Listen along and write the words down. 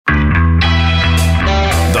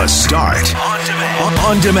The Start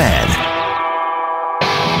on demand.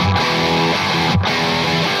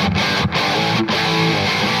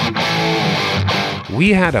 We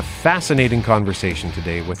had a fascinating conversation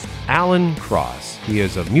today with Alan Cross. He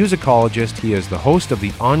is a musicologist. He is the host of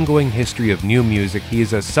the Ongoing History of New Music. He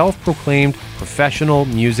is a self-proclaimed professional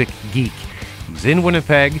music geek. He's in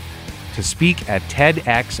Winnipeg to speak at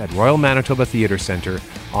TEDx at Royal Manitoba Theatre Centre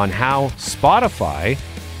on how Spotify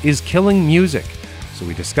is killing music. So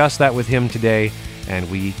we discussed that with him today, and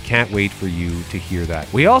we can't wait for you to hear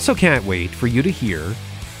that. We also can't wait for you to hear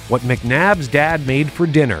what McNabb's dad made for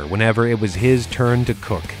dinner whenever it was his turn to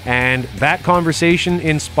cook. And that conversation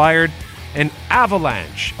inspired an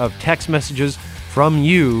avalanche of text messages from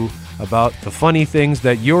you about the funny things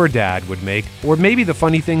that your dad would make, or maybe the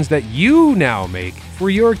funny things that you now make for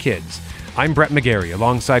your kids. I'm Brett McGarry,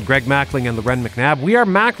 alongside Greg Mackling and Loren McNabb. We are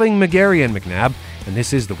Mackling, McGarry, and McNabb, and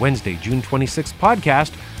this is the Wednesday, June 26th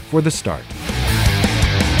podcast for The Start.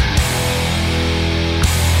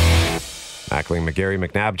 Mackling, McGarry,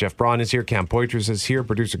 McNabb, Jeff Braun is here, Cam Poitras is here,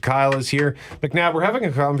 producer Kyle is here. McNabb, we're having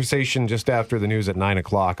a conversation just after the news at 9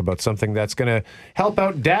 o'clock about something that's going to help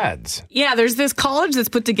out dads. Yeah, there's this college that's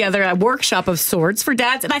put together a workshop of sorts for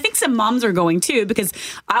dads, and I think some moms are going too, because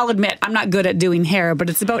I'll admit I'm not good at doing hair, but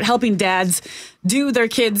it's about helping dads do their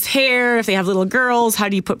kids' hair. If they have little girls, how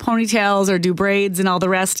do you put ponytails or do braids and all the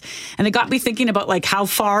rest? And it got me thinking about like how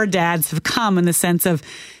far dads have come in the sense of,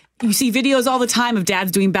 you see videos all the time of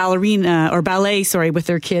dads doing ballet, with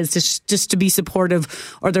their kids just to be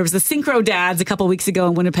supportive. Or there was the synchro dads a couple of weeks ago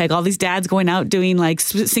in Winnipeg. All these dads going out doing like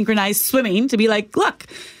synchronized swimming to be like, look,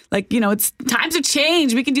 like, you know, it's times have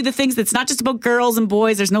changed. We can do the things that's not just about girls and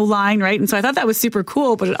boys. There's no line, right? And so I thought that was super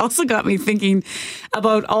cool. But it also got me thinking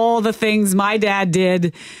about all the things my dad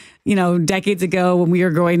did, you know, decades ago when we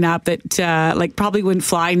were growing up that like probably wouldn't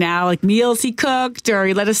fly now, like meals he cooked, or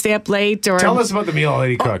he let us stay up late. Or tell us about the meal that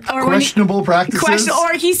he cooked. Or questionable practices.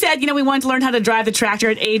 Or he said, you know, we wanted to learn how to drive the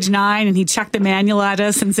tractor at age 9, and he chucked the manual at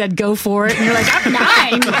us and said, go for it. And you're like, I'm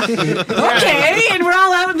 9. Okay. And we're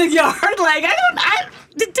all out in the yard like,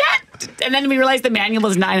 did that? And then we realized the manual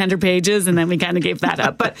was 900 pages, and then we kind of gave that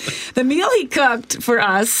up. But the meal he cooked for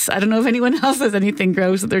us, I don't know if anyone else has anything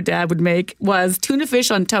gross that their dad would make, was tuna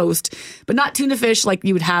fish on toast, but not tuna fish like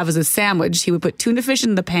you would have as a sandwich. He would put tuna fish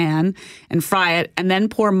in the pan and fry it, and then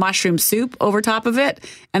pour mushroom soup over top of it,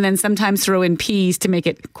 and then sometimes throw in peas to make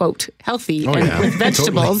it, quote, healthy with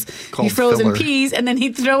vegetables. He frozen peas, and then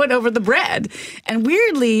he'd throw it over the bread. And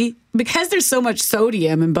weirdly, because there's so much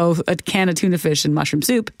sodium in both a can of tuna fish and mushroom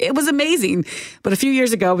soup, it was amazing. But a few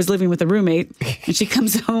years ago, I was living with a roommate, and she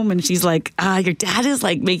comes home and she's like, your dad is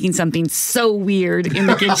like making something so weird in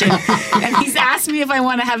the kitchen. And he's asked me if I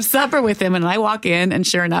want to have supper with him. And I walk in, and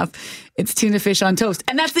sure enough, it's tuna fish on toast.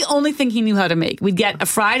 And that's the only thing he knew how to make. We'd get a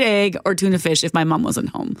fried egg or tuna fish if my mom wasn't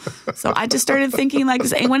home. So I just started thinking, like,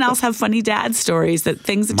 does anyone else have funny dad stories that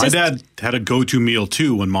things that My dad had a go-to meal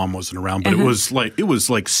too when mom wasn't around, but it was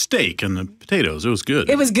like steak and the potatoes. It was good.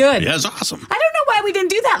 It was good. Yeah, it was awesome. I don't know why we didn't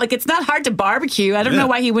do that. Like, it's not hard to barbecue. I don't know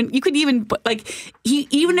why he wouldn't. You could even, like,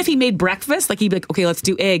 even if he made breakfast, like, he'd be like, okay, let's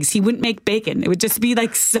do eggs. He wouldn't make bacon. It would just be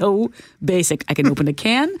like so basic. I can open a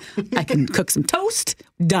can. I can cook some toast.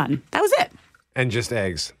 Done. That was it. And just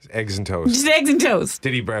eggs and toast. Just eggs and toast.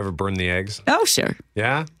 Did he ever burn the eggs? Oh, sure.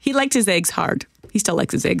 Yeah? He liked his eggs hard. He still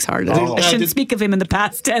likes his eggs hard. I shouldn't speak of him in the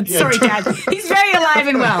past tense. Yeah, sorry, Dad. He's very alive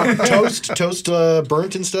and well. Toast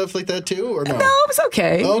burnt and stuff like that too, or no? No, it was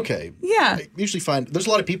okay. Okay. Yeah. I usually find there's a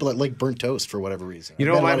lot of people that like burnt toast for whatever reason. You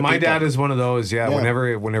know, my dad is one of those. Yeah.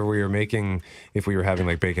 Whenever we were making, if we were having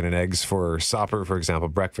like bacon and eggs for supper, for example,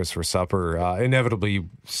 breakfast for supper, inevitably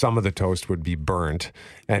some of the toast would be burnt,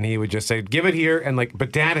 and he would just say, "Give it here," and like,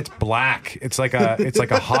 but Dad, it's black. It's like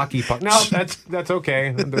a hockey puck. No, that's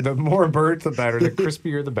okay. The more burnt, the better. The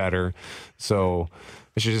crispier, the better. So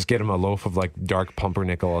I should just get him a loaf of like dark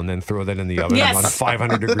pumpernickel and then throw that in the oven on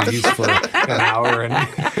 500 degrees for an hour, and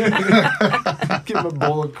give him a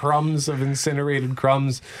bowl of crumbs, of incinerated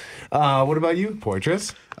crumbs. What about you,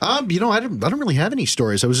 Poitras? You know, I don't really have any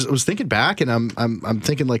stories. I was thinking back, and I'm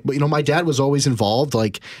thinking like, you know, my dad was always involved.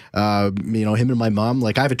 Like, you know, him and my mom.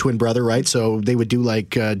 Like, I have a twin brother, right? So they would do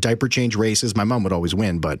like diaper change races. My mom would always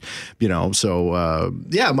win, but you know, so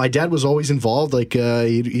yeah, my dad was always involved. Like,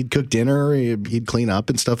 he'd cook dinner, he'd clean up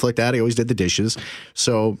and stuff like that. He always did the dishes.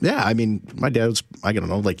 So yeah, I mean, my dad was, I don't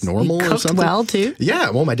know, like normal he or cooked something. Well too. Yeah,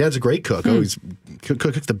 well, my dad's a great cook. Always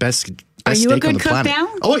cooks the best. Are you a good cook planet. now?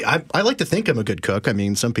 Oh, I like to think I'm a good cook. I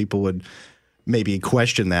mean, some people would maybe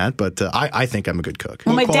question that, but I think I'm a good cook.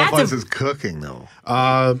 Well, my What qualifies dad's as cooking, though?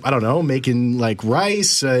 I don't know, making like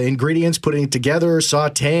rice, ingredients, putting it together,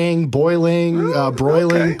 sautéing, boiling,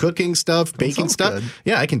 broiling, okay. cooking stuff, baking sounds stuff. good.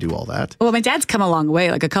 Yeah, I can do all that. Well, my dad's come a long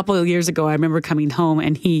way. Like a couple of years ago, I remember coming home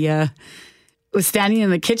and he was standing in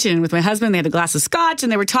the kitchen with my husband. They had a glass of scotch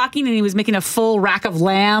and they were talking and he was making a full rack of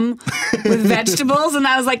lamb with vegetables. And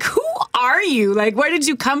I was like, who are you? Like, where did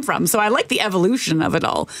you come from? So I like the evolution of it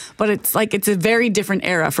all. But it's like, it's a very different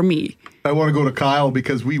era for me. I want to go to Kyle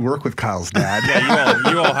because we work with Kyle's dad. Yeah,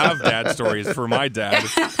 you all have dad stories for my dad,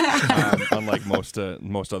 unlike most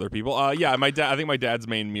other people. Yeah, my dad. I think my dad's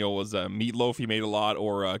main meal was meatloaf. He made a lot,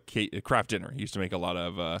 or craft dinner. He used to make a lot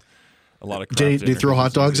of craft Did dinner. you throw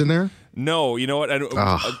hot dogs in there? No, you know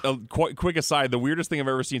what? Quick aside, the weirdest thing I've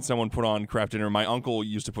ever seen someone put on craft dinner, my uncle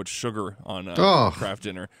used to put sugar on craft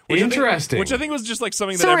dinner. Interesting. Which I think was just like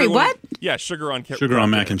something that Sorry, everyone... what? Yeah, sugar on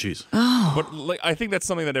mac and cheese. But like, I think that's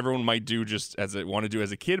something that everyone might do just as it want to do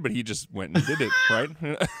as a kid, but he just went and did it, right?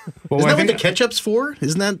 Well, Isn't I that what the think ketchup's for?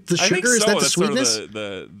 Isn't that the I think sugar? so. Is that the That's sweetness? sort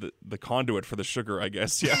of the conduit for the sugar, I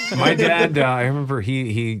guess. Yeah. my dad, I remember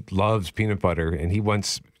he loves peanut butter, and he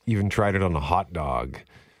once even tried it on a hot dog.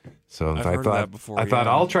 So I've I heard of thought, that before, I thought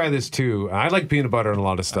yeah. I'll try this too. I like peanut butter on a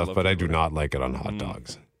lot of stuff, love but I peanut do butter. not like it on hot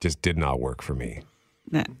dogs. Just did not work for me.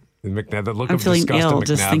 That- The look I'm of feeling disgust on ill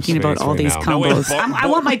just McNabb's thinking about face all right these now. combos. I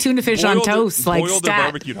want my tuna fish on boiled or- toast, like boiled or stat.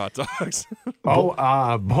 barbecued hot dogs.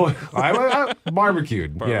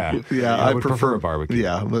 Barbecued. Yeah, Yeah, I would prefer a barbecue.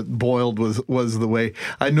 Yeah, but boiled was the way.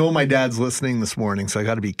 I know my dad's listening this morning, so I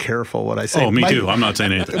got to be careful what I say. Oh, me too. I'm not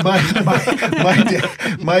saying anything.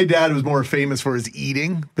 My dad was more famous for his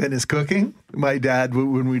eating than his cooking. My dad,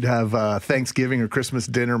 when we'd have Thanksgiving or Christmas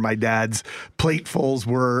dinner, my dad's platefuls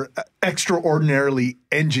were extraordinarily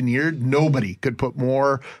engineered. Nobody could put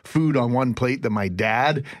more food on one plate than my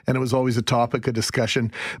dad, and it was always a topic of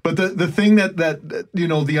discussion. But the thing that you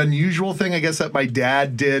know, the unusual thing, I guess, that my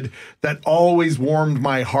dad did that always warmed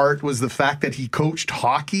my heart was the fact that he coached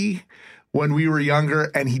hockey when we were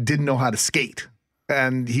younger, and he didn't know how to skate.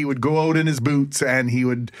 And he would go out in his boots and he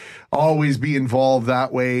would always be involved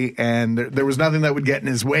that way. And there was nothing that would get in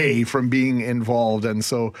his way from being involved. And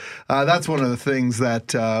so that's one of the things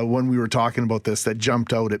that when we were talking about this that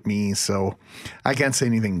jumped out at me. So I can't say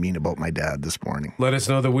anything mean about my dad this morning. Let us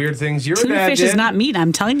know the weird things your Tuna dad fish did. is not meat.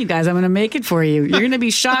 I'm telling you guys, I'm going to make it for you. You're going to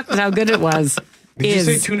be shocked at how good it was. Did you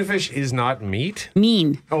say tuna fish is not meat?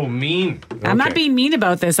 Mean. Oh, mean. I'm not Okay. being mean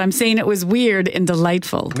about this. I'm saying it was weird and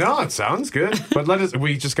delightful. No, it sounds good. But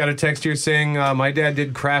we just got a text here saying my dad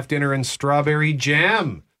did craft dinner and strawberry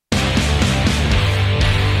jam.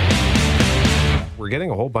 We're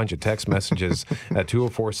getting a whole bunch of text messages at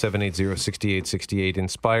 204-780-6868,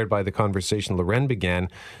 inspired by the conversation Loren began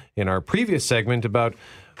in our previous segment about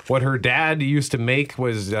what her dad used to make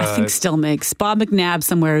was... I think still makes. Bob McNabb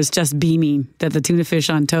somewhere is just beaming that the tuna fish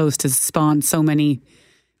on toast has spawned so many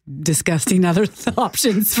disgusting other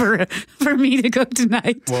options for me to cook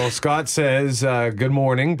tonight. Well, Scott says, good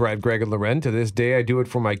morning, Brad, Greg, and Loren. To this day, I do it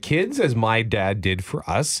for my kids as my dad did for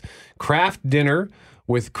us. Craft dinner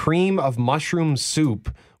with cream of mushroom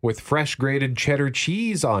soup with fresh grated cheddar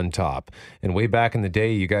cheese on top. And way back in the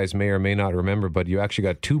day, you guys may or may not remember, but you actually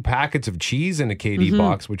got 2 packets of cheese in a KD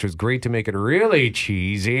box, which was great to make it really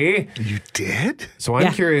cheesy. You did? So I'm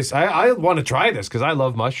Yeah. curious. I want to try this because I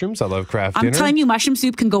love mushrooms. I love craft I'm dinner. telling you, mushroom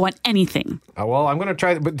soup can go on anything. Well, I'm going to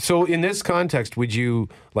try. But so in this context, would you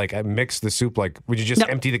mix the soup? Like, would you just No,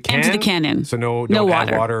 empty the can? Empty the can in. So no water.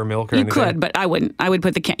 add water or milk or you anything? could, but I wouldn't. I would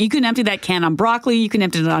put the can. You can empty that can on broccoli. You can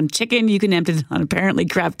empty it on chicken. You can empty it on apparently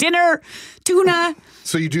craft dinner, tuna.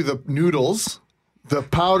 So you do the noodles, the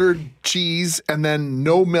powdered cheese, and then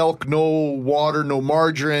no milk, no water, no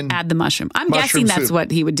margarine. Add the mushroom. I'm Mushroom guessing that's soup. what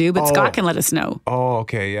he would do, but Scott can let us know. Oh,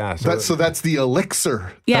 okay, yeah. So So that's the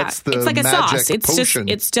elixir. Yeah, That's the it's like a magic sauce. It's potion.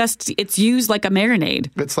 it's used like a marinade.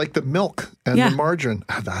 It's like the milk and Yeah. the margarine.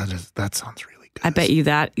 That sounds really good. I bet you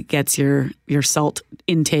that gets your salt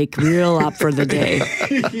intake real up for the day.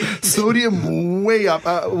 Sodium way up.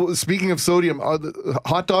 Speaking of sodium, are the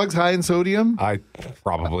hot dogs high in sodium? I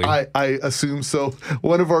probably. I assume so.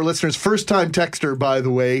 One of our listeners, first time texter, by the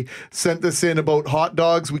way, sent this in about hot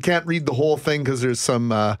dogs. We can't read the whole thing because there's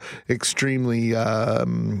some extremely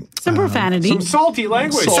Some profanity. some salty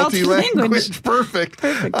language. salty Salty language. language. Perfect.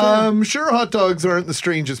 Sure, hot dogs aren't the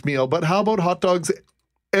strangest meal, but how about hot dogs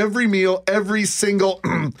every meal, every single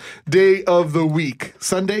day of the week?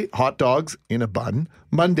 Sunday, hot dogs in a bun.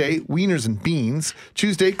 Monday, wieners and beans.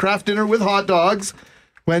 Tuesday, craft dinner with hot dogs.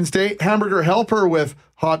 Wednesday, hamburger helper with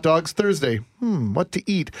Hot dogs Thursday. What to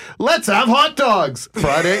eat? Let's have hot dogs.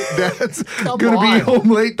 Friday, Dad's going to be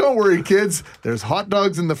home late. Don't worry, kids. There's hot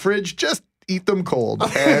dogs in the fridge. Just eat them cold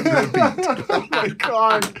and repeat. Oh my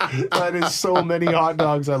God. That is so many hot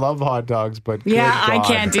dogs. I love hot dogs, but Yeah, good I God.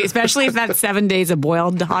 can't do, especially if that's 7 days of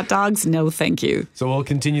boiled hot dogs. No, thank you. So we'll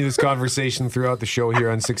continue this conversation throughout the show here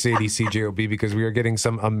on 680 CJOB because we are getting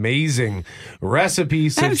some amazing recipe I'm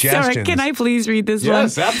suggestions. sorry, can I please read this one?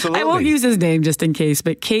 Yes, absolutely. I won't use his name just in case,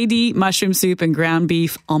 but KD, mushroom soup and ground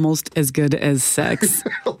beef, almost as good as sex.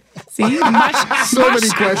 See? Many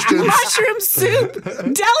questions. Mushroom soup.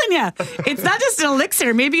 I'm telling you. It's not just an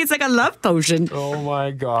elixir. Maybe it's like a love potion. Oh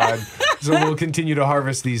my God. So we'll continue to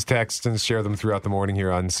harvest these texts and share them throughout the morning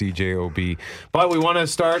here on CJOB. But we want to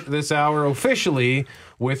start this hour officially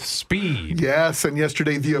with speed. Yes, and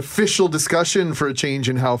yesterday the official discussion for a change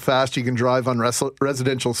in how fast you can drive on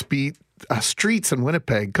residential streets in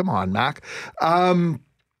Winnipeg. Come on, Mac.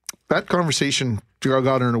 That conversation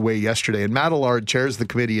got underway yesterday, and Matt Allard chairs the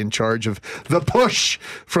committee in charge of the push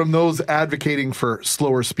from those advocating for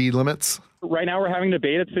slower speed limits. Right now, we're having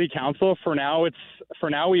debate at City Council. For now,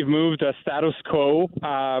 we've moved a status quo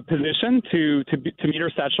position to meet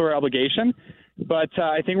our statutory obligation. But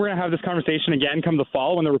I think we're going to have this conversation again come the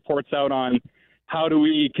fall when the report's out on how do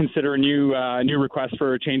we consider a new request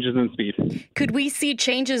for changes in speed. Could we see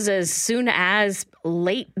changes as soon as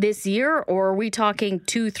late this year, or are we talking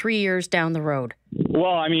 2-3 years down the road?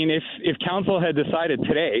 Well, I mean, if council had decided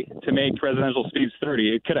today to make residential speeds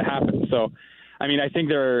 30, it could have happened. So, I mean, I think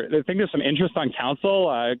there's some interest on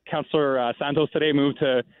council. Councillor Santos today moved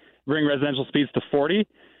to bring residential speeds to 40.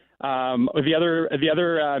 The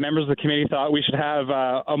other members of the committee thought we should have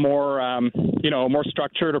a more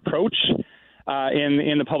structured approach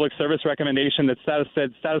in the public service recommendation that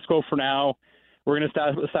said status quo for now. We're going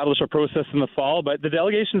to establish a process in the fall. But the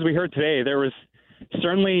delegations we heard today, there was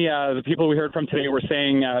certainly the people we heard from today were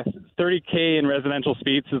saying 30K in residential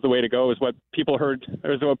speeds is the way to go, is what people heard,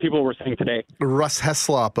 or is what people were saying today. Russ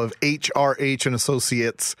Heslop of HRH and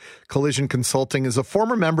Associates Collision Consulting is a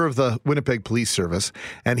former member of the Winnipeg Police Service,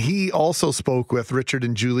 and he also spoke with Richard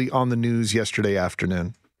and Julie on the news yesterday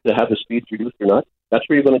afternoon. To have the speeds reduced or not, that's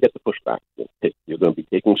where you're going to get the pushback. You're going to be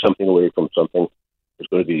taking something away from something. There's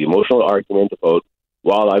going to be the emotional argument about,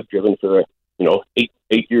 well, I've driven for 8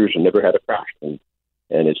 years and never had a crash, and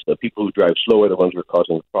it's the people who drive slow are the ones who are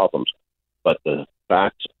causing the problems. But the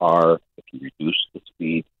facts are, if you reduce the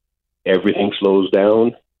speed, everything slows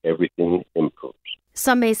down, everything improves.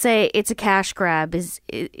 Some may say it's a cash grab. Is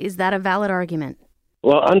that a valid argument?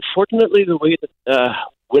 Well, unfortunately, the way that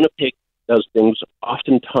Winnipeg does things,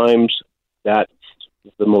 oftentimes that's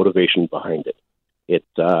the motivation behind it.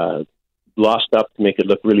 It's glossed up to make it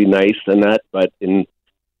look really nice and that, but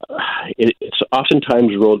it's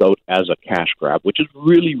oftentimes rolled out as a cash grab, which is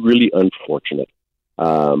really, really unfortunate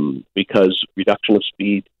because reduction of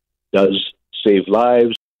speed does save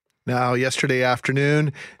lives. Now, yesterday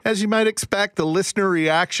afternoon, as you might expect, the listener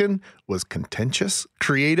reaction was contentious,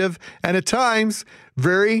 creative, and at times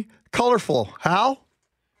very colorful. Hal?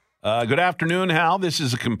 Good afternoon, Hal. This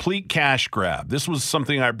is a complete cash grab. This was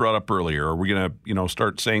something I brought up earlier. Are we going to,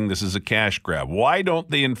 start saying this is a cash grab? Why don't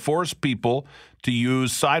they enforce people to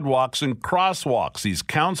use sidewalks and crosswalks? These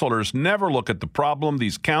councillors never look at the problem.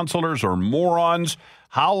 These councillors are morons.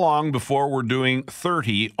 How long before we're doing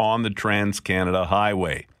 30 on the Trans-Canada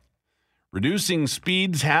Highway? Reducing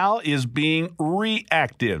speeds, Hal, is being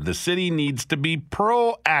reactive. The city needs to be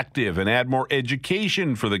proactive and add more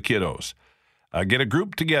education for the kiddos. Get a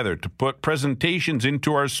group together to put presentations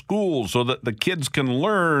into our schools so that the kids can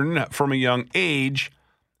learn from a young age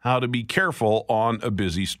how to be careful on a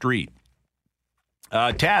busy street.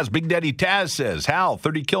 Taz, Big Daddy Taz says, Hal,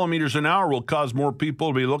 30 kilometers an hour will cause more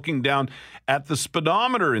people to be looking down at the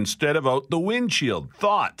speedometer instead of out the windshield.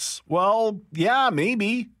 Thoughts? Well, yeah,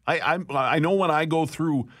 maybe. I know when I go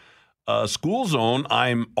through school zone,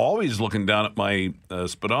 I'm always looking down at my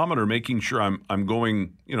speedometer, making sure I'm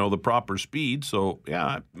going, the proper speed. So,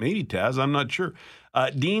 yeah, maybe, Taz. I'm not sure.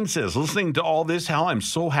 Dean says, listening to all this, Hal, I'm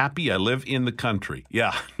so happy I live in the country.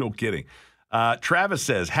 Yeah, no kidding. Travis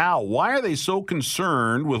says, Hal, why are they so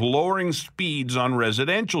concerned with lowering speeds on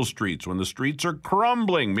residential streets when the streets are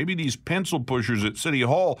crumbling? Maybe these pencil pushers at City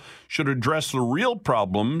Hall should address the real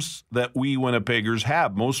problems that we Winnipeggers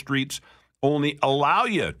have. Most streets only allow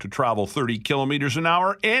you to travel 30 kilometers an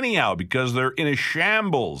hour anyhow because they're in a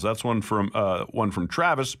shambles. That's one from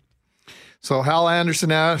Travis. So Hal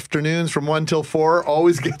Anderson afternoons from 1 till 4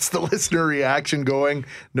 always gets the listener reaction going.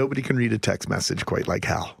 Nobody can read a text message quite like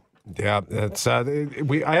Hal. Yeah, it's I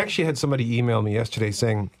actually had somebody email me yesterday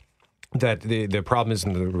saying, that the problem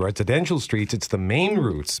isn't the residential streets, it's the main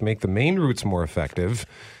routes. Make the main routes more effective,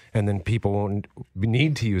 and then people won't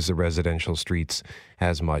need to use the residential streets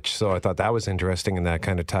as much. So I thought that was interesting, and that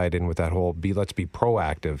kind of tied in with that whole let's be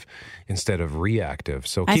proactive instead of reactive.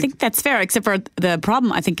 So I think that's fair, except for the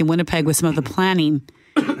problem, I think, in Winnipeg with some of the planning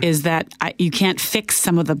is that you can't fix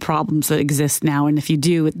some of the problems that exist now. And if you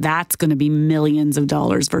do, that's going to be millions of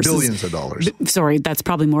dollars versus billions of dollars. Sorry, that's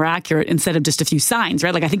probably more accurate instead of just a few signs,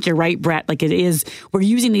 right? Like, I think you're right, Brett. Like, it is, we're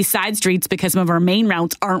using these side streets because some of our main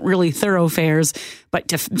routes aren't really thoroughfares, but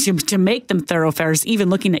to make them thoroughfares, even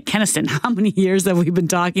looking at Kenaston, how many years have we been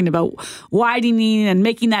talking about widening and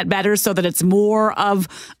making that better so that it's more of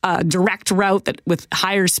a direct route that with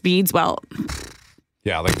higher speeds? Well,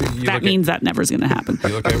 yeah, like that means that never is going to happen. You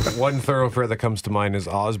look at one thoroughfare that comes to mind is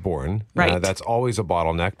Osborne. Right. That's always a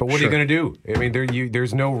bottleneck. But what are you going to do? I mean,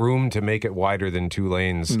 there's no room to make it wider than 2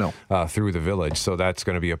 lanes through the village. So that's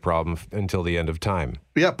going to be a problem until the end of time.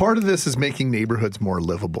 Yeah, part of this is making neighborhoods more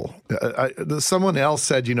livable. Someone else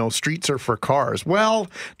said, streets are for cars. Well,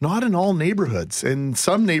 not in all neighborhoods. In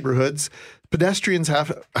some neighborhoods, pedestrians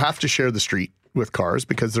have to share the street with cars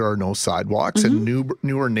because there are no sidewalks in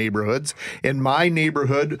newer neighborhoods. In my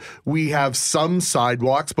neighborhood, we have some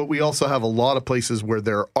sidewalks, but we also have a lot of places where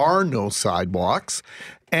there are no sidewalks.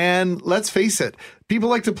 And let's face it, people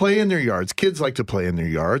like to play in their yards. Kids like to play in their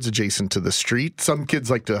yards adjacent to the street. Some kids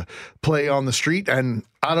like to play on the street. And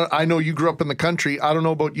I know you grew up in the country. I don't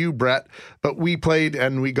know about you, Brett, but we played,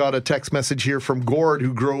 and we got a text message here from Gord,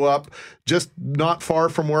 who grew up just not far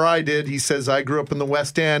from where I did. He says, I grew up in the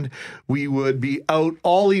West End. We would be out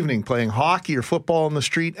all evening playing hockey or football on the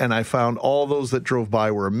street, and I found all those that drove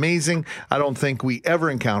by were amazing. I don't think we ever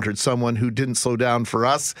encountered someone who didn't slow down for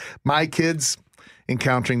us. My kids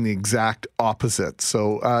encountering the exact opposite.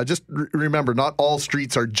 So just remember, not all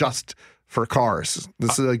streets are just for cars.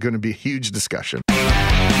 This is going to be a huge discussion.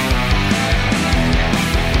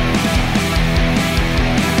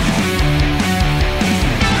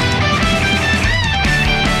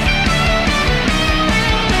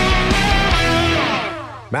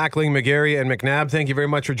 Mackling, McGarry, and McNabb, thank you very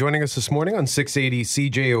much for joining us this morning on 680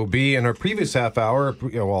 CJOB. In our previous half hour,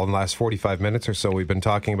 in the last 45 minutes or so, we've been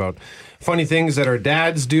talking about funny things that our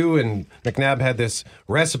dads do, and McNabb had this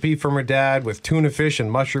recipe from her dad with tuna fish and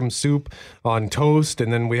mushroom soup on toast,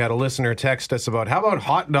 and then we had a listener text us about, how about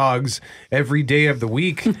hot dogs every day of the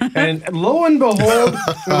week? And lo and behold,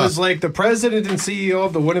 it was like the president and CEO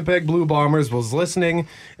of the Winnipeg Blue Bombers was listening,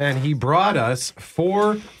 and he brought us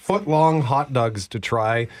 4-foot-long hot dogs to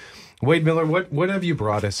try. Wade Miller, what have you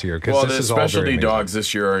brought us here? Well, the specialty dogs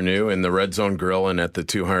this year are new in the Red Zone Grill and at the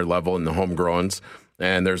 200 level in the homegrowns.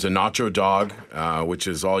 And there's a nacho dog, which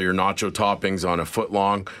is all your nacho toppings on a foot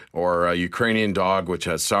long, or a Ukrainian dog, which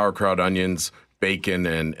has sauerkraut, onions, bacon,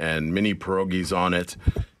 and mini pierogies on it.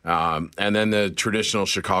 And then the traditional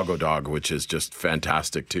Chicago dog, which is just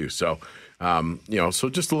fantastic too. So, so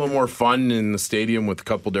just a little more fun in the stadium with a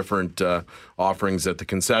couple different offerings at the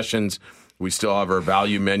concessions. We still have our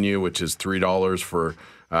value menu, which is $3 for,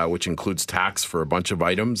 which includes tax for a bunch of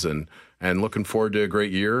items, and looking forward to a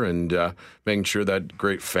great year and making sure that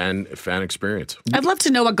great fan experience. I'd love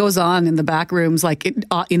to know what goes on in the back rooms, like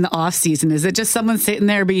in the off season. Is it just someone sitting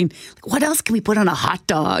there being, what else can we put on a hot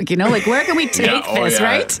dog? Like, where can we take this,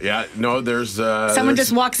 right? Yeah, no, there's... someone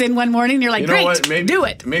just walks in one morning and you're like, great, do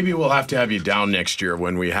it. Maybe we'll have to have you down next year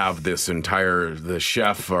when we have this the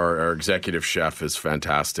chef, our executive chef is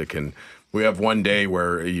fantastic, and we have one day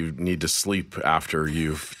where you need to sleep after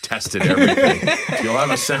you've tested everything. You'll have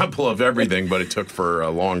a sample of everything, but it took for a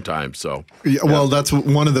long time. So, well, that's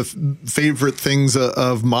one of the favorite things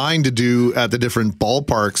of mine to do at the different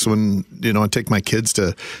ballparks when I take my kids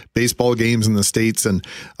to baseball games in the States. And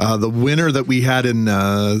the winner that we had in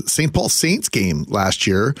St. Paul Saints game last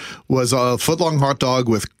year was a footlong hot dog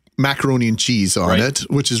with macaroni and cheese on it,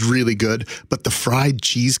 which is really good. But the fried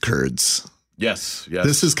cheese curds. Yes.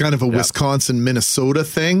 This is kind of a Wisconsin, Minnesota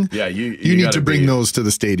thing. Yeah, you need to bring those to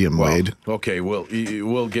the stadium, Wade. Okay,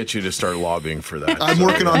 we'll get you to start lobbying for that. I'm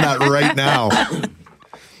working on that right now.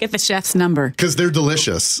 Get the chef's number. Because they're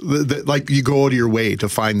delicious. Like, you go out of your way to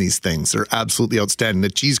find these things. They're absolutely outstanding. The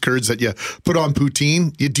cheese curds that you put on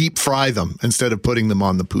poutine, you deep fry them instead of putting them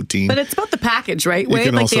on the poutine. But it's about the package, right? You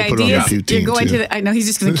can also put it on the poutine, you're going too. I know he's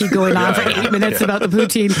just going to keep going on for 8 minutes about the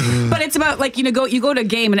poutine. But it's about, like, you go to a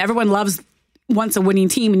game and everyone wants a winning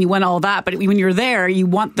team and you want all that, but when you're there, you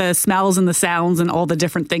want the smells and the sounds and all the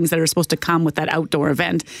different things that are supposed to come with that outdoor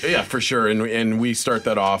event. Yeah, for sure. And we start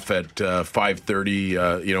that off at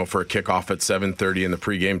 5:30, for a kickoff at 7:30 in the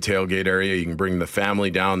pregame tailgate area. You can bring the family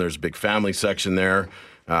down. There's a big family section there.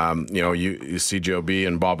 You see CJOB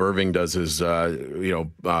and Bob Irving does his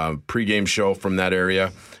pregame show from that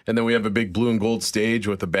area, and then we have a big blue and gold stage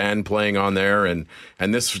with a band playing on there. And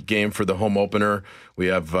this game for the home opener, we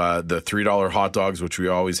have the $3 hot dogs, which we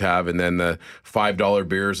always have, and then the $5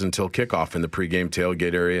 beers until kickoff in the pregame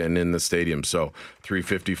tailgate area and in the stadium. So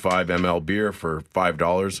 355 ml beer for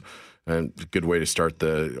 $5, and a good way to start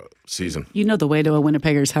the season. You know the way to a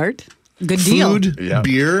Winnipegger's heart. Good deal. Food,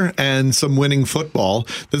 beer, and some winning football.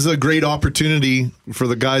 This is a great opportunity for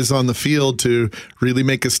the guys on the field to really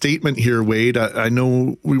make a statement here, Wade. I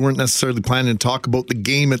know we weren't necessarily planning to talk about the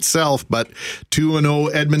game itself, but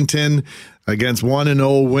 2-0 Edmonton against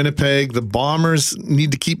 1-0 Winnipeg. The Bombers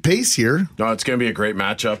need to keep pace here. No, it's going to be a great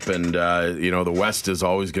matchup, and the West is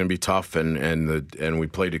always going to be tough, and we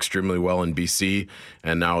played extremely well in BC,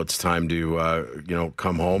 and now it's time to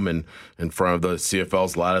come home and in front of the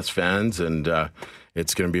CFL's loudest fans, and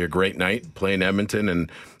it's going to be a great night playing Edmonton.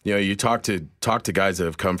 And you talk to guys that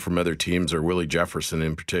have come from other teams, or Willie Jefferson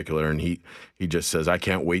in particular, and he just says, I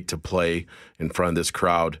can't wait to play in front of this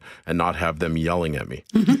crowd and not have them yelling at me.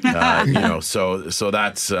 So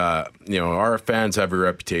that's our fans have a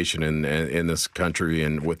reputation in this country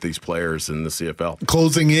and with these players in the CFL.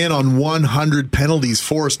 Closing in on 100 penalties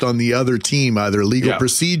forced on the other team, either legal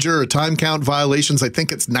procedure or time count violations. I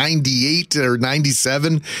think it's 98 or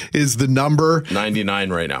 97 is the number.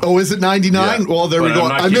 99 right now. Oh, is it 99? Yeah. Well, there we go.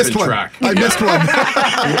 I missed one. I missed one.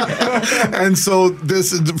 And so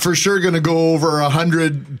this is for sure going to go over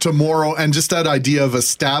 100 tomorrow. And just that idea of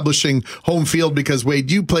establishing home field, because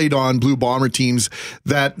Wade, you played on Blue Bomber teams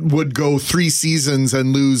that would go 3 seasons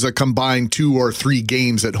and lose a combined 2 or 3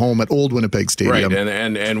 games at home at Old Winnipeg Stadium. Right,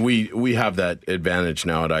 and we have that advantage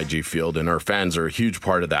now at IG Field, and our fans are a huge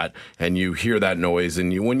part of that. And you hear that noise,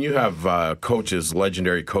 and when you have coaches,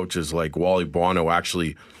 legendary coaches like Wally Buono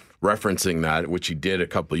actually referencing that, which he did a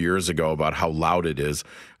couple of years ago about how loud it is,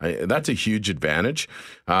 that's a huge advantage.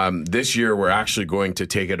 This year, we're actually going to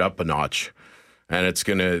take it up a notch. And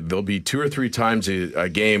there'll be 2 or 3 times a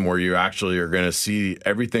game where you actually are going to see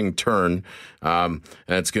everything turn. And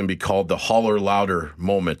it's going to be called the holler louder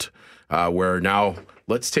moment, where now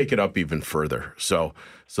let's take it up even further. So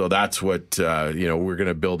that's what, we're going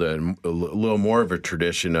to build a little more of a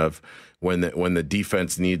tradition of when the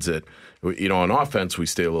defense needs it. On offense, we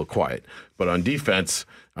stay a little quiet, but on defense,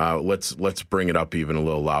 let's bring it up even a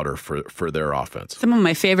little louder for their offense. Some of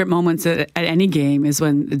my favorite moments at any game is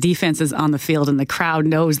when the defense is on the field and the crowd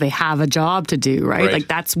knows they have a job to do, right? Like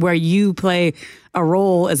that's where you play a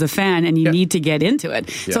role as a fan and you need to get into it.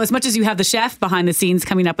 Yeah. So as much as you have the chef behind the scenes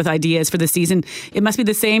coming up with ideas for the season, it must be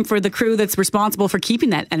the same for the crew that's responsible for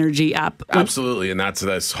keeping that energy up. Absolutely. And that's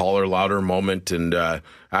this holler louder moment. And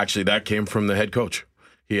actually that came from the head coach.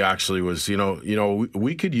 He actually was,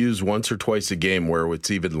 we could use once or twice a game where it's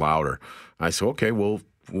even louder. I said, okay, we'll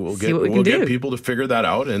get people to figure that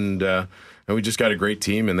out, and we just got a great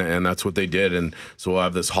team, and that's what they did, and so we'll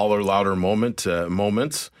have this holler louder moments,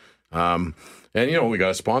 and we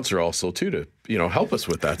got a sponsor also too to help us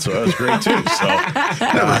with that, so that was great too. So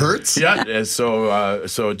never hurts. Yeah, and so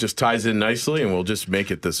it just ties in nicely, and we'll just make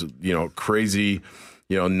it this crazy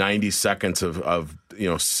 90 seconds of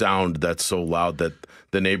sound that's so loud that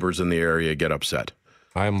the neighbors in the area get upset.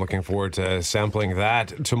 I'm looking forward to sampling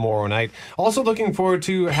that tomorrow night. Also looking forward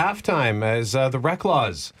to halftime as the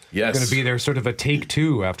Reclaws are going to be there, sort of a take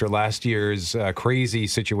 2 after last year's crazy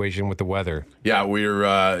situation with the weather. Yeah, we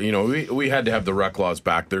had to have the Reclaws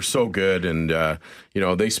back. They're so good, and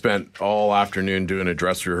they spent all afternoon doing a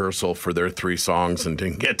dress rehearsal for their 3 songs and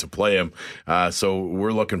didn't get to play them. So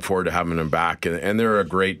we're looking forward to having them back, and they're a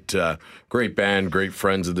great band, great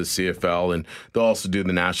friends of the CFL, and they'll also do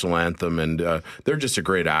the national anthem, and they're just a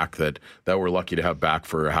great act that we're lucky to have back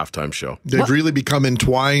for a halftime show. They've really become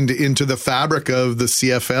entwined into the fabric of the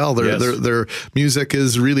CFL. Their music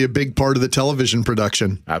is really a big part of the television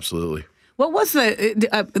production. Absolutely. What was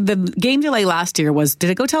the game delay last year? Did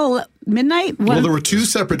it go till midnight? Well, there were 2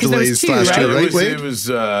 separate delays last year, right? It was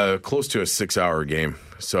close to a 6-hour game.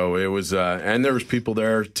 So it was, and there was people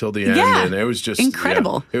there till the end, and it was just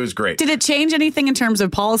incredible. Yeah, it was great. Did it change anything in terms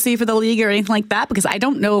of policy for the league or anything like that? Because I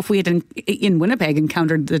don't know if we had in Winnipeg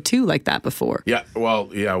encountered the 2 like that before. Yeah, well,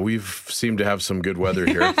 we've seemed to have some good weather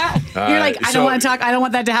here. You're like, I don't want to talk. I don't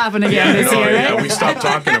want that to happen again this year. Yeah, we stopped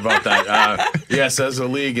talking about that. Yes, as a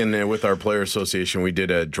league and with our player association, we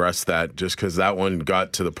did address that just because that one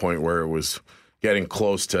got to the point where it was getting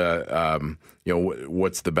close to.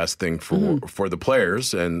 What's the best thing for the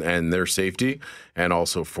players and their safety, and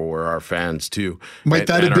also for our fans too. Might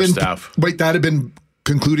that have been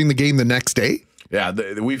concluding the game the next day? Yeah,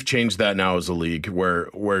 we've changed that now as a league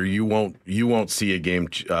where you won't see a game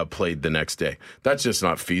played the next day. That's just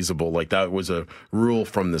not feasible. Like that was a rule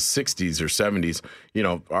from the 60s or 70s. You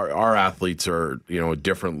know, our athletes are, you know, a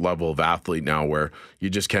different level of athlete now where you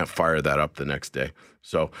just can't fire that up the next day.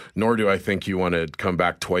 So nor do I think you want to come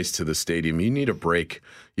back twice to the stadium. You need a break.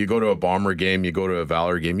 You go to a Bomber game, you go to a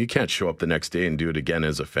Valor game, you can't show up the next day and do it again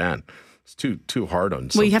as a fan. It's too hard on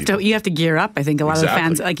some Well, you have people. to gear up. I think a lot of the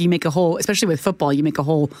fans, like you make a whole, especially with football, you make a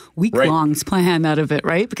whole week-long plan out of it,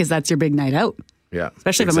 right? Because that's your big night out. Yeah.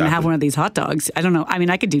 Especially if I'm going to have one of these hot dogs. I don't know. I mean,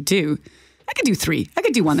 I could do 2. I could do 3. I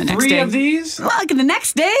could do one the next day. 3 of these? Well, like the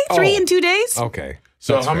next day? 3 in 2 days? Okay.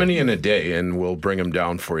 So how many in a day? And we'll bring them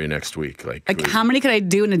down for you next week. Like how many could I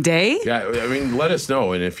do in a day? Yeah, I mean, let us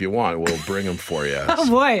know, and if you want, we'll bring them for you. Oh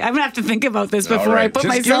boy, I'm gonna have to think about this before right. I put Just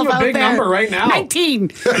myself give him a out big there. number right now. 19. No,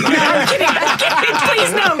 I'm kidding.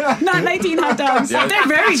 Please no, not 19 hot dogs. Yeah. They're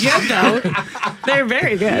very good though. They're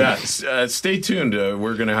very good. Yeah, stay tuned.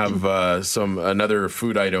 We're going to have another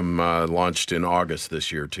food item launched in August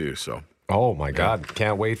this year too. So. Oh, my God.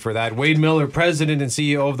 Can't wait for that. Wade Miller, president and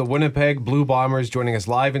CEO of the Winnipeg Blue Bombers, joining us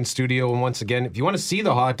live in studio. And once again, if you want to see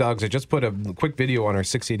the hot dogs, I just put a quick video on our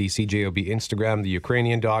 680 CJOB Instagram, the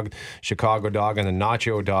Ukrainian dog, Chicago dog, and the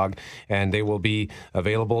Nacho dog. And they will be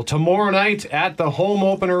available tomorrow night at the home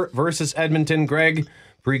opener versus Edmonton. Greg,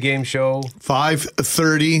 pregame show.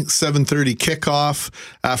 5:30, 7:30 kickoff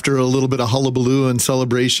after a little bit of hullabaloo and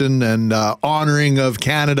celebration and honoring of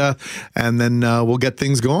Canada. And then we'll get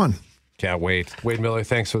things going. Can't wait. Wade Miller,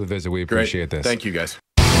 thanks for the visit. We appreciate this. Thank you, guys.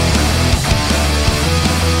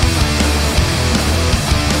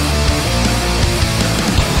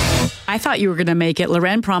 I thought you were going to make it.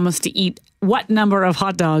 Loren promised to eat what number of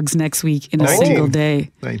hot dogs next week in a 19. single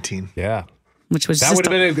day? 19. Yeah. Which was That just would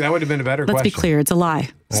have been a better let's question. be clear, it's a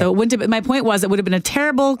lie. So it wouldn't have, my point was it would have been a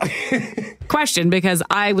terrible question because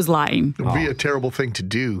I was lying. It would be a terrible thing to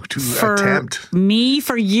do, to For attempt. me,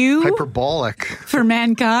 for you, Hyperbolic. for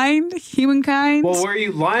mankind, humankind. Well, were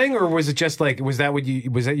you lying, or was it just like was that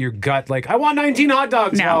your gut? Like, I want 19 hot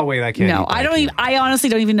dogs. No, Oh, wait, I can't. No, eat I don't. Even, I honestly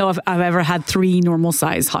don't even know if I've ever had 3 normal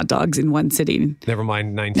size hot dogs in one sitting. Never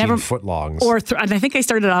mind 19 footlongs. And I think I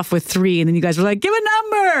started off with 3, and then you guys were like, "Give a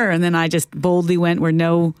number," and then I just boldly went where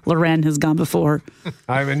no Loren has gone before.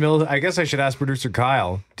 I guess I should ask producer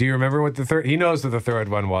Kyle. Do you remember what the third? He knows what the third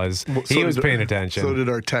one was. He was paying attention. So did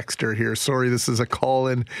our texter here. Sorry, this is a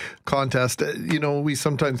call-in contest. We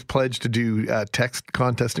sometimes pledge to do text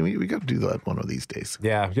contest, and we got to do that one of these days.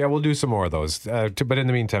 Yeah, we'll do some more of those. But in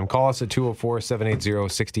the meantime, call us at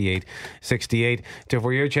 204-780-6868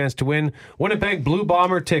 for your chance to win Winnipeg Blue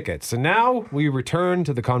Bomber tickets. And now we return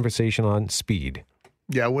to the conversation on speed.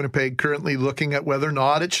 Yeah, Winnipeg currently looking at whether or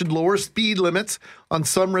not it should lower speed limits on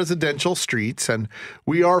some residential streets. And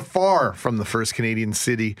we are far from the first Canadian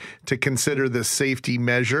city to consider this safety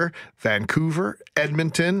measure. Vancouver,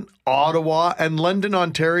 Edmonton, Ottawa, and London,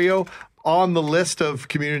 Ontario on the list of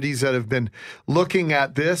communities that have been looking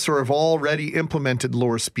at this or have already implemented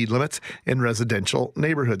lower speed limits in residential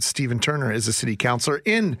neighborhoods. Stephen Turner is a city councillor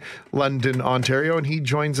in London, Ontario, and he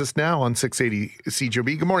joins us now on 680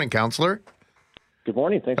 CJOB. Good morning, councillor. Good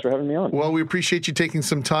morning. Thanks for having me on. Well, we appreciate you taking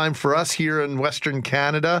some time for us here in Western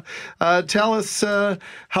Canada. Tell us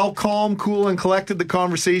how calm, cool, and collected the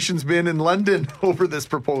conversation's been in London over this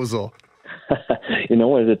proposal. You know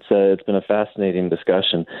what? It's been a fascinating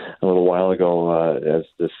discussion. A little while ago, as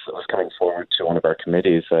this was coming forward to one of our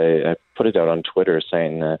committees, I put it out on Twitter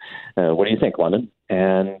saying, what do you think, London?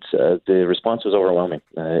 And the response was overwhelming.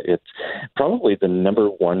 It's probably the number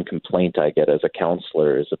one complaint I get as a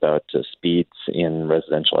councillor is about speeds in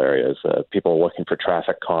residential areas. People looking for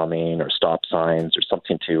traffic calming or stop signs or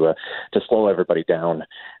something to slow everybody down.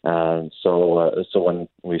 So when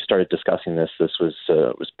we started discussing this was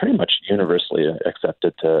pretty much universally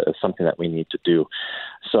accepted as something that we need to do.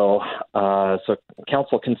 So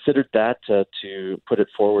council considered that to put it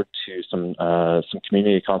forward to some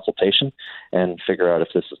community consultation and figure out if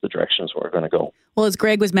this is the directions we're going to go. Well, as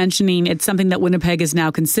Greg was mentioning, it's something that Winnipeg is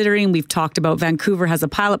now considering. We've talked about Vancouver has a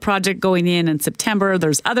pilot project going in September.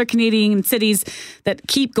 There's other Canadian cities that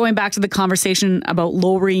keep going back to the conversation about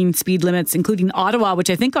lowering speed limits, including Ottawa, which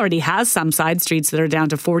I think already has some side streets that are down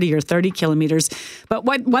to 40 or 30 kilometers. But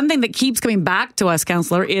one thing that keeps coming back to us,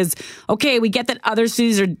 councillor, is, okay, we get that other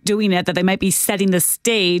cities are doing it, that they might be setting the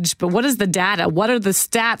stage, but what is the data? What are the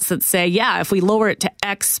stats that say, yeah, if we lower it to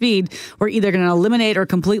X speed, we're either going to eliminate or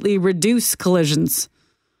completely reduce collisions?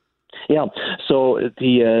 Yeah, so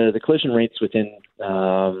the collision rates within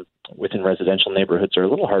within residential neighborhoods are a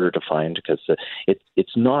little harder to find because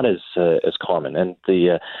it's not as common. And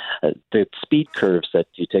the speed curves that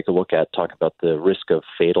you take a look at talk about the risk of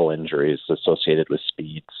fatal injuries associated with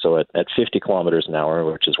speed. So at 50 kilometers an hour,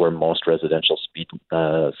 which is where most residential speed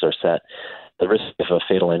are set, the risk of a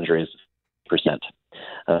fatal injury is 5%.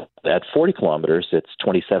 At 40 kilometers, it's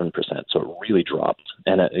 27%, so it really dropped.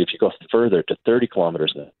 And if you go further to 30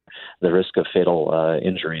 kilometers, the risk of fatal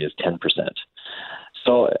injury is 10%.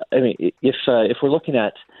 So, I mean, if we're looking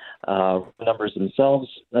at numbers themselves,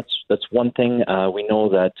 that's one thing. We know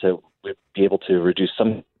that we'd be able to reduce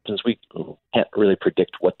some. Since we can't really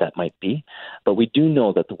predict what that might be, but we do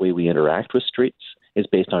know that the way we interact with streets is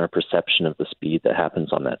based on our perception of the speed that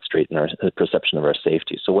happens on that street and our perception of our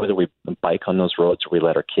safety. So whether we bike on those roads or we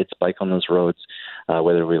let our kids bike on those roads,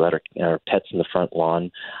 whether we let our pets in the front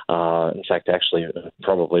lawn. In fact, actually,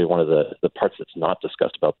 probably one of the parts that's not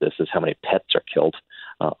discussed about this is how many pets are killed,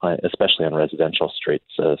 especially on residential streets.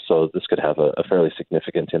 So this could have a fairly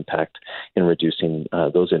significant impact in reducing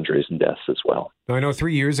those injuries and deaths as well. Now, I know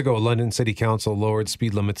 3 years ago, London City Council lowered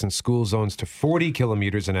speed limits in school zones to 40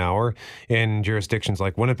 kilometers an hour. In jurisdictions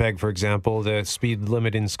like Winnipeg, for example, the speed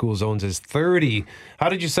limit in school zones is 30. How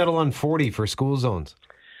did you settle on 40 for school zones?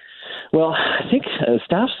 Well, I think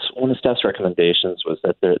one of staff's recommendations was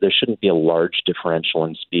that there shouldn't be a large differential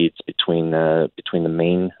in speeds between the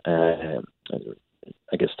main,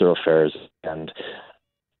 thoroughfares and.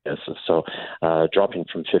 So dropping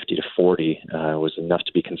from 50 to 40 was enough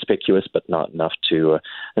to be conspicuous, but not enough to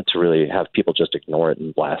really have people just ignore it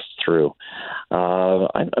and blast through.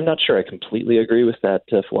 I'm not sure I completely agree with that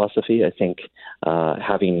philosophy. I think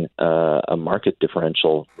having a market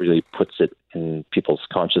differential really puts it in people's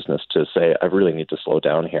consciousness to say, I really need to slow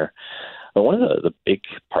down here. But one of the big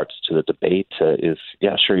parts to the debate is,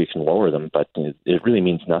 yeah, sure, you can lower them, but it really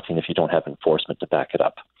means nothing if you don't have enforcement to back it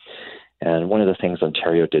up. And one of the things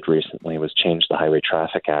Ontario did recently was change the Highway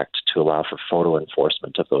Traffic Act to allow for photo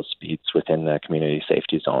enforcement of those speeds within the community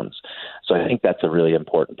safety zones. So I think that's a really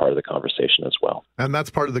important part of the conversation as well. And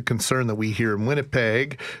that's part of the concern that we hear in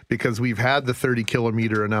Winnipeg, because we've had the 30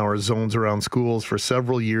 kilometer an hour zones around schools for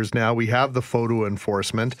several years now. We have the photo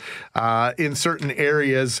enforcement. In certain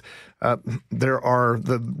areas, there are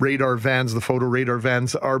the radar vans, the photo radar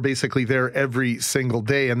vans are basically there every single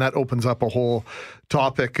day. And that opens up a whole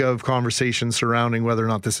topic of conversation surrounding whether or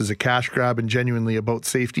not this is a cash grab and genuinely about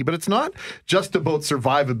safety. But it's not just about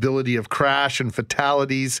survivability of crash and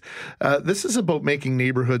fatalities. This is about making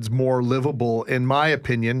neighborhoods more livable, in my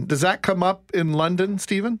opinion. Does that come up in London,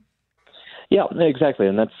 Stephen? Yeah, exactly,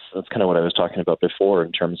 and that's kind of what I was talking about before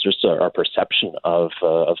in terms of just our perception of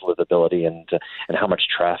livability and how much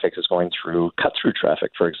traffic is going through cut-through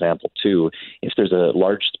traffic, for example, too. If there's a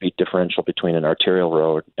large speed differential between an arterial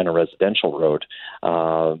road and a residential road,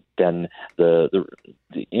 then the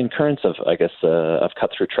incurrence of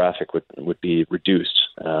cut-through traffic would be reduced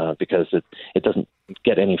because it doesn't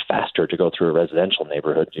get any faster to go through a residential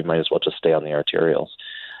neighborhood. You might as well just stay on the arterials.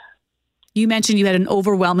 You mentioned you had an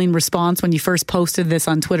overwhelming response when you first posted this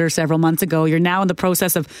on Twitter several months ago. You're now in the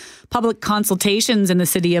process of public consultations in the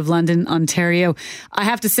city of London, Ontario. I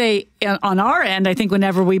have to say, on our end, I think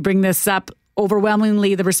whenever we bring this up,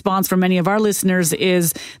 overwhelmingly the response from many of our listeners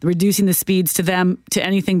is reducing the speeds to them to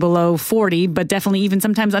anything below 40, but definitely even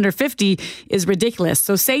sometimes under 50 is ridiculous.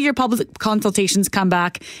 So say your public consultations come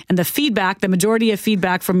back and the majority of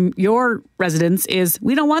feedback from your residents is,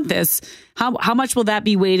 we don't want this. How much will that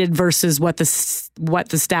be weighted versus what the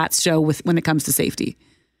stats show when it comes to safety?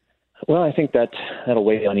 Well, I think that'll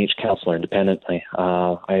weigh on each councillor independently.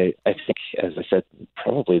 I think, as I said,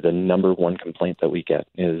 probably the number one complaint that we get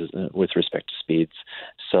is with respect to speeds.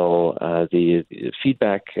 So the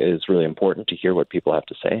feedback is really important to hear what people have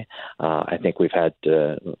to say. I think we've had,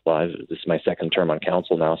 this is my second term on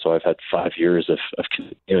council now, so I've had 5 years of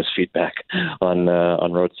continuous feedback on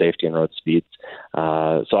road safety and road speeds.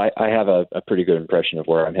 So I have a pretty good impression of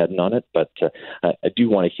where I'm heading on it, but I do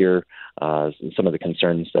want to hear some of the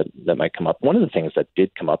concerns that might come up. One of the things that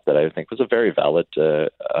did come up that I think was a very valid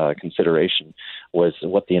consideration was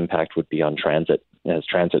what the impact would be on transit as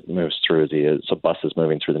transit moves through so buses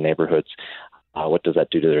moving through the neighborhoods. What does that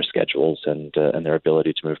do to their schedules and their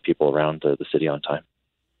ability to move people around the city on time?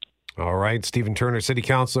 All right, Stephen Turner, City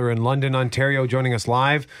Councillor in London, Ontario, joining us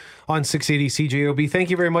live on 680 CJOB. Thank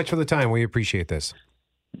you very much for the time. We appreciate this.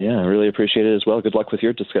 Yeah, I really appreciate it as well. Good luck with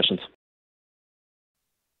your discussions.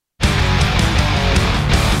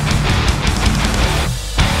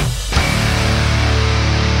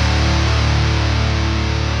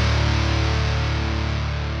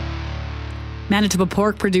 Manitoba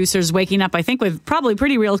pork producers waking up, I think, with probably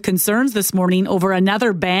pretty real concerns this morning over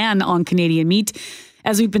another ban on Canadian meat.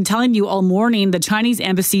 As we've been telling you all morning, the Chinese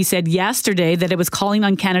embassy said yesterday that it was calling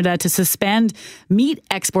on Canada to suspend meat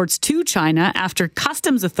exports to China after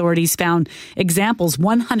customs authorities found examples,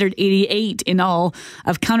 188 in all,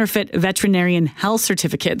 of counterfeit veterinarian health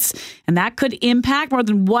certificates. And that could impact more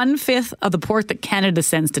than 1/5 of the pork that Canada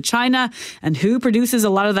sends to China. And who produces a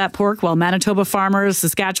lot of that pork? Well, Manitoba farmers,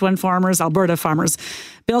 Saskatchewan farmers, Alberta farmers.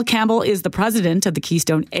 Bill Campbell is the president of the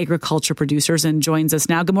Keystone Agriculture Producers and joins us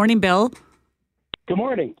now. Good morning, Bill. Good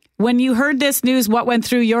morning. When you heard this news, what went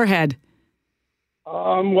through your head?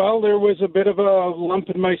 Well, there was a bit of a lump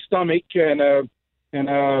in my stomach and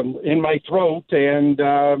in my throat,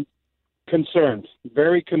 and concerned,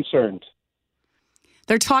 very concerned.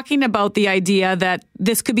 They're talking about the idea that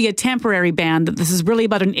this could be a temporary ban, that this is really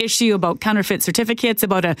about an issue about counterfeit certificates,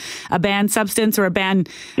 about a banned substance or a banned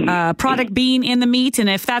product being in the meat. And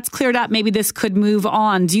if that's cleared up, maybe this could move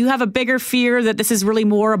on. Do you have a bigger fear that this is really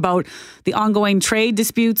more about the ongoing trade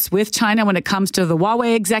disputes with China when it comes to the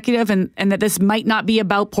Huawei executive and that this might not be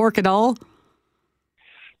about pork at all?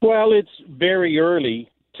 Well, it's very early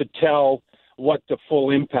to tell what the full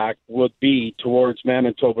impact would be towards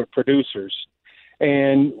Manitoba producers.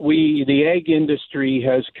 And the egg industry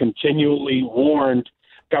has continually warned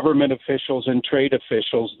government officials and trade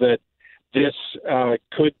officials that this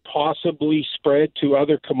could possibly spread to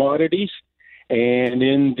other commodities. And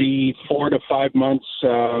in the 4 to 5 months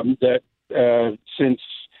since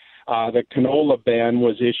the canola ban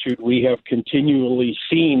was issued, we have continually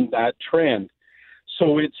seen that trend.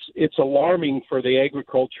 So it's alarming for the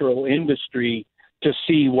agricultural industry to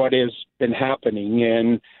see what has been happening.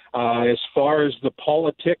 And as far as the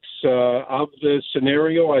politics of the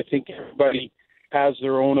scenario, I think everybody has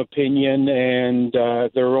their own opinion and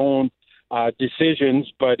their own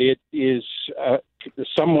decisions, but it is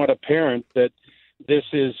somewhat apparent that this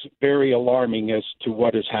is very alarming as to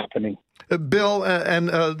what is happening. Bill,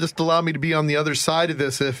 and just allow me to be on the other side of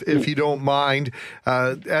this, if you don't mind.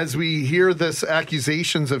 As we hear this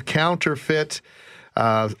accusations of counterfeit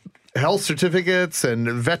health certificates and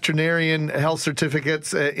veterinarian health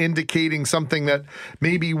certificates indicating something that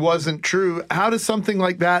maybe wasn't true. How does something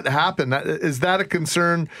like that happen? Is that a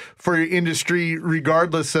concern for your industry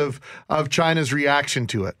regardless of China's reaction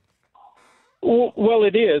to it? Well,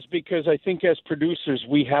 it is, because I think as producers,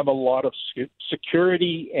 we have a lot of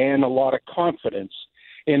security and a lot of confidence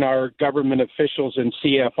in our government officials and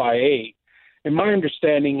CFIA. And my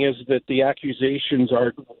understanding is that the accusations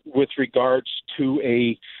are with regards to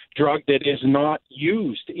a drug that is not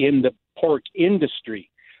used in the pork industry.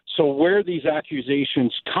 So where these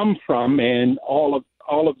accusations come from and all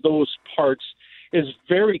of those parts is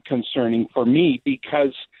very concerning for me,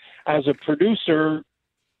 because as a producer,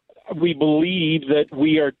 we believe that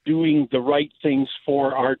we are doing the right things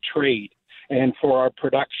for our trade and for our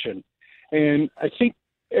production. And I think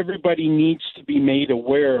everybody needs to be made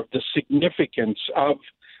aware of the significance of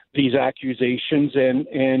these accusations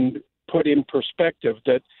and put in perspective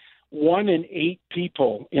that 1 in 8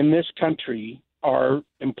 people in this country are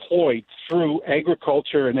employed through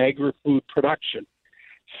agriculture and agri-food production.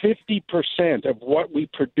 50% of what we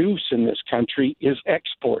produce in this country is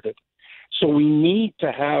exported. So we need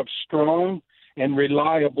to have strong and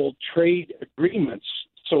reliable trade agreements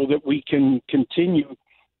so that we can continue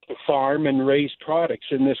to farm and raise products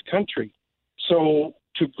in this country. So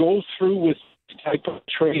to go through with this type of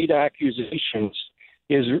trade accusations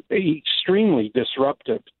is extremely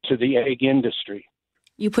disruptive to the egg industry.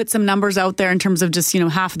 You put some numbers out there in terms of just,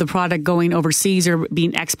 half of the product going overseas or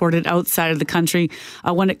being exported outside of the country.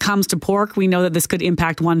 When it comes to pork, we know that this could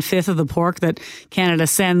impact 1/5 of the pork that Canada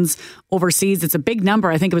sends overseas. It's a big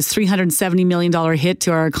number. I think it was $370 million hit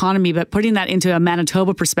to our economy. But putting that into a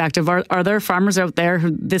Manitoba perspective, are there farmers out there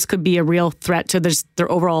who this could be a real threat to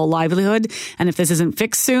their overall livelihood? And if this isn't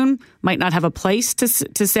fixed soon, might not have a place to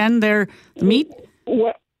send their meat?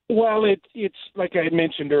 Well, it's like I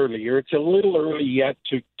mentioned earlier, it's a little early yet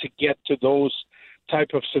to get to those type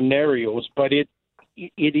of scenarios, but it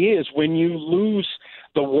is when you lose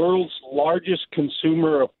the world's largest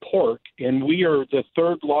consumer of pork, and we are the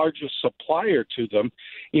 3rd largest supplier to them,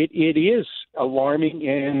 it is alarming,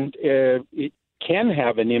 and it can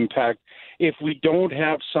have an impact if we don't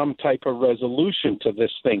have some type of resolution to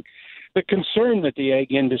this thing. The concern that the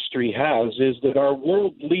egg industry has is that our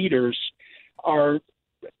world leaders are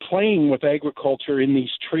playing with agriculture in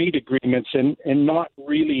these trade agreements and not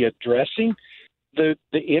really addressing the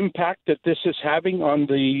impact that this is having on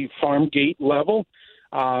the farm gate level.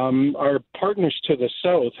 Our partners to the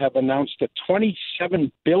south have announced a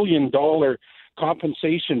 $27 billion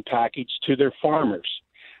compensation package to their farmers.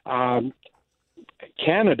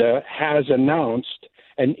 Canada has announced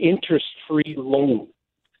an interest-free loan.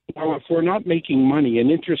 Now, if we're not making money, an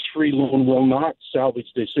interest-free loan will not salvage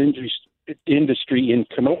this industry in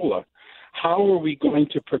canola. How are we going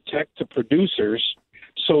to protect the producers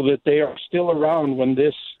so that they are still around when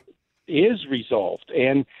this is resolved?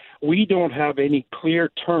 And we don't have any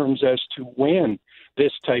clear terms as to when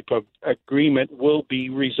this type of agreement will be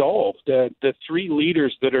resolved. The three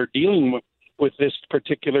leaders that are dealing with this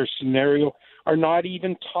particular scenario are not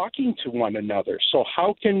even talking to one another. So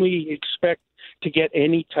how can we expect to get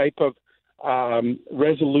any type of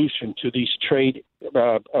resolution to these trade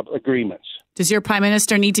agreements? Does your Prime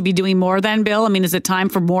Minister need to be doing more then, Bill? I mean, is it time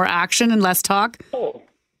for more action and less talk? Oh,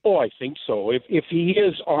 I think so. If he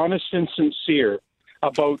is honest and sincere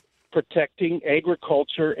about protecting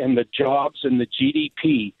agriculture and the jobs and the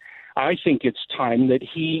GDP, I think it's time that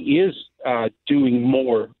he is doing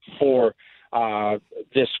more for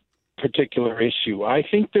this particular issue. I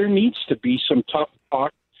think there needs to be some tough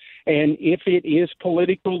talk, and if it is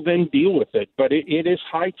political, then deal with it. But it is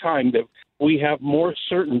high time that we have more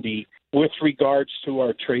certainty with regards to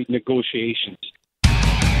our trade negotiations.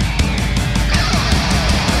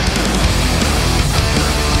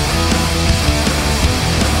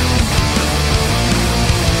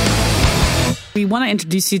 We want to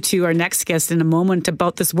introduce you to our next guest in a moment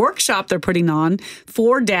about this workshop they're putting on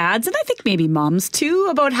for dads, and I think maybe moms too,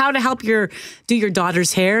 about how to help do your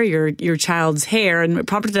daughter's hair, your child's hair. And it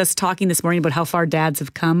prompted us talking this morning about how far dads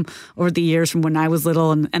have come over the years from when I was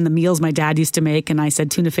little and the meals my dad used to make. And I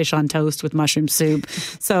said tuna fish on toast with mushroom soup.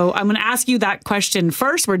 So I'm going to ask you that question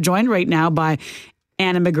first. We're joined right now by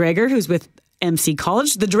Anna McGregor, who's with MC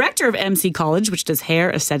College, the director of MC College, which does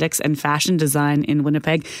hair, aesthetics, and fashion design in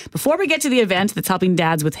Winnipeg. Before we get to the event that's helping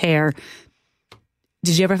dads with hair,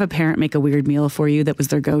 did you ever have a parent make a weird meal for you that was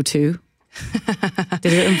their go-to?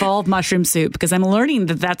 Did it involve mushroom soup? Because I'm learning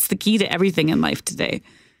that that's the key to everything in life today.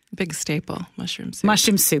 Big staple, mushroom soup.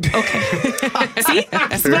 Mushroom soup. Okay. See?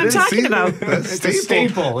 That's what I'm talking about. It's a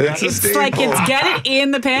staple. It's like it's get it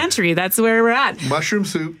in the pantry. That's where we're at. Mushroom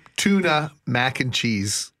soup, tuna, mac and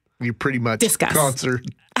cheese. You pretty much conquered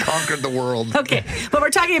the world. Okay. But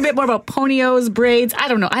we're talking a bit more about ponios, braids. I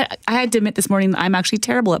don't know. I had to admit this morning that I'm actually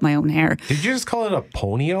terrible at my own hair. Did you just call it a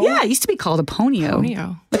ponio? Yeah, it used to be called a ponio.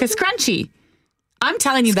 Like a scrunchie. I'm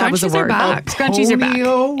telling you, that was a word. Back. Scrunchies are back.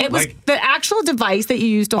 It was the actual device that you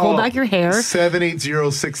used to hold back your hair.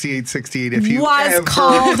 780-6868. If you was ever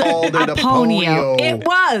called called it a ponio. It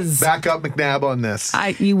was. Back up McNabb on this.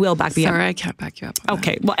 You will back me up. Sorry, I can't back you up.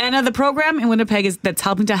 Okay. Well, Anna, the program in Winnipeg that's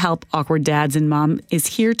helping to help awkward dads and mom is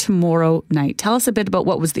here tomorrow night. Tell us a bit about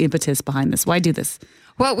what was the impetus behind this. Why do this?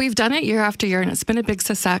 Well, we've done it year after year, and it's been a big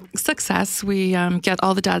success. We get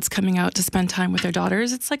all the dads coming out to spend time with their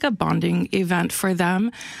daughters. It's like a bonding event for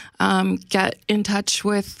them. Get in touch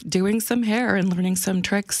with doing some hair and learning some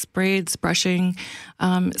tricks, braids, brushing.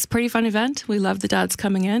 It's a pretty fun event. We love the dads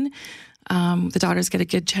coming in. The daughters get a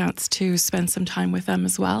good chance to spend some time with them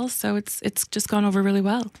as well. So it's just gone over really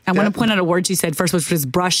well. I want to point out a word you said first, which was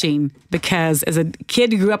brushing, because as a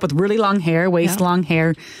kid who grew up with really long hair, waist-long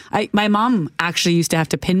hair, my mom actually used to have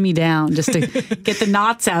to pin me down just to get the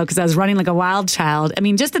knots out because I was running like a wild child. I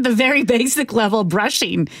mean, just at the very basic level,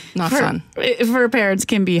 brushing. Not fun. For parents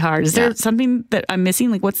can be hard. Is there something that I'm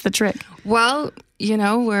missing? Like, what's the trick? Well, you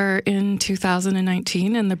know, we're in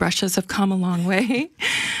 2019 and the brushes have come a long way.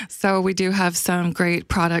 So we do have some great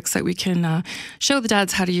products that we can show the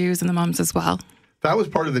dads how to use and the moms as well. That was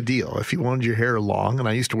part of the deal. If you wanted your hair long, and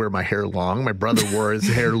I used to wear my hair long, my brother wore his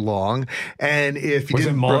hair long, and if you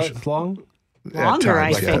didn't brush long, longer,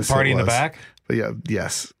 I think. Party in the back. But yeah,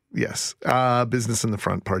 yes. Business in the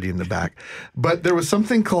front, party in the back. But there was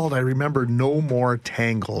something called, I remember, No More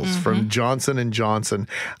Tangles from Johnson & Johnson.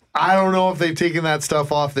 I don't know if they've taken that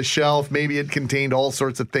stuff off the shelf. Maybe it contained all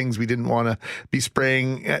sorts of things we didn't want to be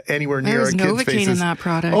spraying anywhere near our kids' faces. There was Novocaine in that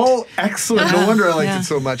product. Oh, excellent. No wonder I liked it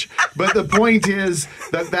so much. But the point is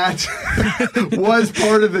that was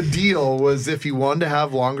part of the deal, was if you wanted to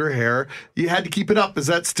have longer hair, you had to keep it up. Is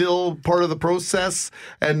that still part of the process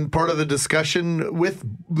and part of the discussion with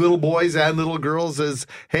little boys and little girls is,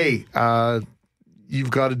 hey, you've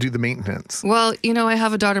got to do the maintenance? Well, you know, I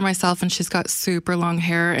have a daughter myself and she's got super long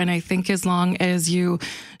hair. And I think as long as you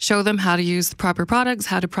show them how to use the proper products,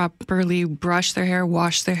 how to properly brush their hair,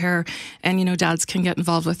 wash their hair, and, you know, dads can get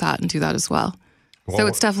involved with that and do that as well. So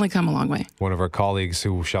it's definitely come a long way. One of our colleagues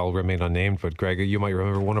who shall remain unnamed, but Greg, you might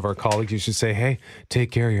remember one of our colleagues used to say, hey,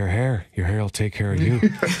 take care of your hair. Your hair will take care of you.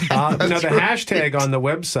 Now, the hashtag on the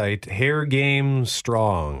website, Hair Game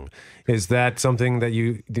Strong, is that something that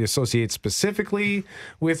you associate specifically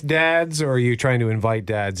with dads, or are you trying to invite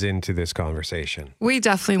dads into this conversation? We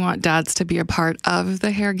definitely want dads to be a part of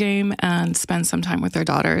the hair game and spend some time with their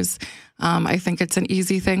daughters. I think it's an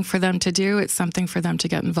easy thing for them to do. It's something for them to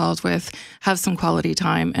get involved with, have some quality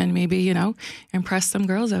time, and maybe, impress some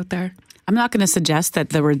girls out there. I'm not going to suggest that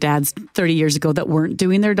there were dads 30 years ago that weren't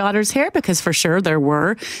doing their daughter's hair, because for sure there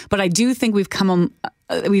were. But I do think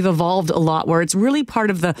we've evolved a lot, where it's really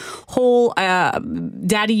part of the whole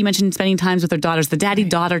daddy. You mentioned spending times with their daughters, the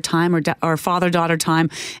daddy-daughter time or father-daughter time,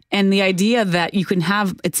 and the idea that you can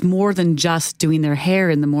have, it's more than just doing their hair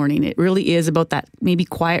in the morning. It really is about that maybe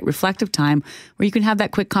quiet, reflective time where you can have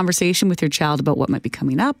that quick conversation with your child about what might be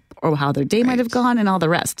coming up, or how their day might have gone, and all the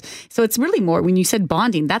rest. So it's really more, when you said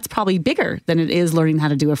bonding, that's probably bigger than it is learning how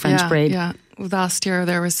to do a French braid. Yeah. Last year,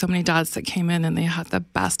 there were so many dads that came in and they had the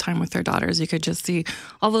best time with their daughters. You could just see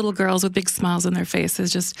all the little girls with big smiles on their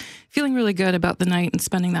faces, just feeling really good about the night and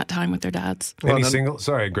spending that time with their dads.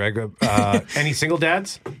 Sorry, Greg, any single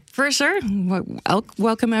dads? For sure.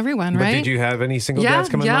 Welcome everyone, But right? did you have any single dads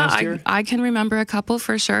come in last year? I can remember a couple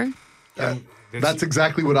for sure. That's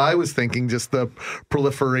exactly what I was thinking. Just the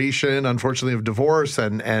proliferation, unfortunately, of divorce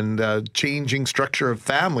and changing structure of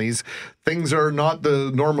families. Things are not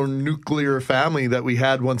the normal nuclear family that we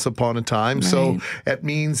had once upon a time. Right. So it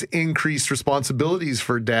means increased responsibilities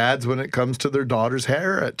for dads when it comes to their daughter's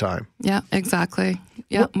hair at time. Yeah, exactly.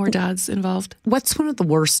 Yeah, more dads involved. What's one of the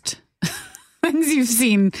worst things you've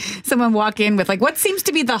seen someone walk in with? Like, what seems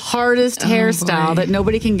to be the hardest hairstyle that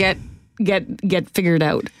nobody can get figured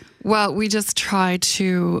out? Well, we just try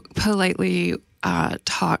to politely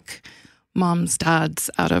talk moms, dads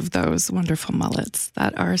out of those wonderful mullets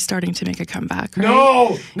that are starting to make a comeback. Right?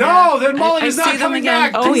 No, that mullet is not coming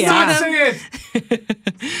back. Oh, yeah. Say it.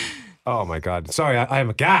 Oh my God! Sorry, I'm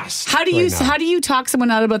aghast. How do you talk someone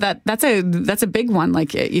out about that? That's a big one.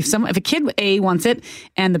 Like if a kid A wants it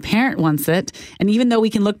and the parent wants it, and even though we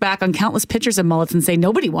can look back on countless pictures of mullets and say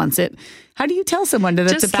nobody wants it, how do you tell someone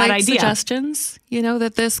that it's a bad idea? Suggestions,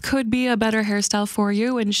 that this could be a better hairstyle for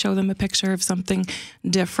you, and show them a picture of something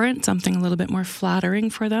different, something a little bit more flattering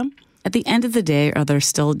for them. At the end of the day, are there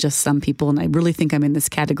still just some people, and I really think I'm in this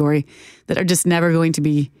category, that are just never going to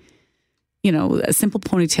be. A simple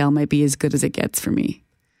ponytail might be as good as it gets for me.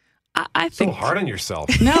 I think so hard on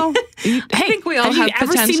yourself. No, I think we all have you ever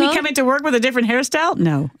potential. seen me come into work with a different hairstyle?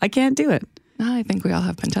 No, I can't do it. I think we all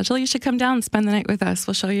have potential. You should come down and spend the night with us.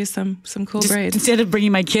 We'll show you some cool braids. Instead of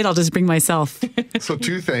bringing my kid, I'll just bring myself. So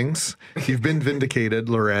 2 things. You've been vindicated,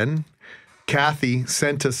 Loren. Kathy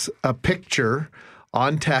sent us a picture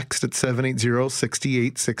on text at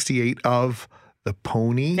 780-6868 of the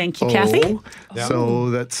pony. Thank you, Kathy. So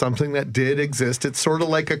that's something that did exist. It's sort of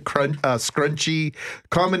like a scrunchy,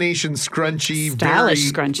 combination scrunchy.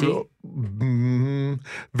 Stylish scrunchy.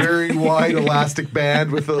 Very wide elastic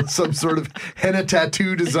band with some sort of henna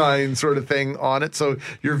tattoo design sort of thing on it. So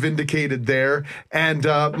you're vindicated there. And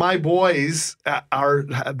my boys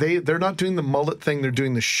they're not doing the mullet thing. They're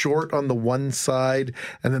doing the short on the one side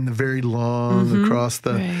and then the very long across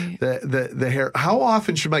the hair. How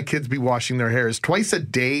often should my kids be washing their hair? Is twice a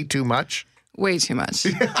day too much? Way too much.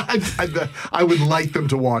 I would like them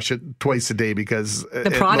to wash it twice a day because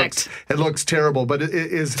it looks terrible. But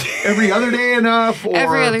is every other day enough? Or?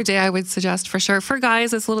 Every other day, I would suggest for sure. For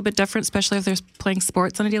guys, it's a little bit different, especially if they're playing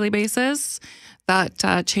sports on a daily basis.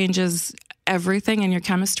 That changes everything in your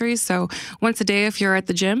chemistry. So once a day if you're at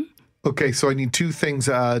the gym. Okay, so I need 2 things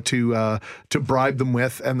to bribe them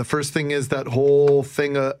with, and the first thing is that whole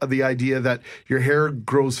thing, the idea that your hair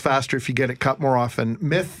grows faster if you get it cut more often.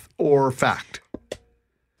 Myth or fact?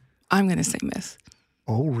 I'm going to say myth.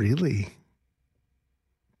 Oh, really?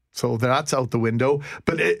 So that's out the window.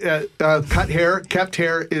 But kept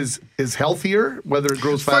hair is healthier, whether it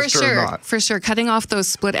grows faster or not. For sure. Cutting off those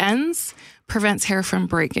split ends prevents hair from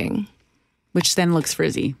breaking. Which then looks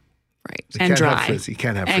frizzy. Right. And dry. You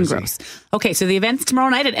can't have and frizzy. gross. Okay, so the event's tomorrow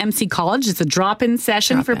night at MC College. It's a drop-in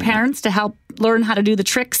session for parents to help learn how to do the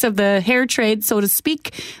tricks of the hair trade, so to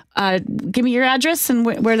speak. Give me your address and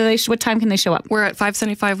what time can they show up? We're at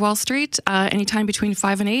 575 Wall Street, anytime between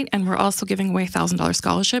 5 and 8, and we're also giving away $1,000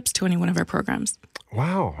 scholarships to any one of our programs.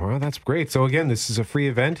 Wow, well, that's great. So again, this is a free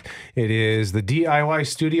event. It is the DIY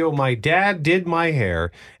studio. My dad did my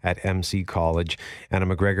hair at MC College. Anna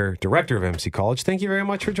McGregor, director of MC College. Thank you very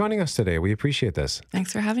much for joining us today. We appreciate this.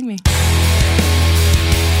 Thanks for having me.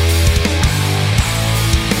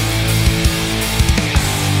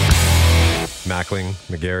 Kathleen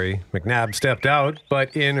McGarry McNabb stepped out,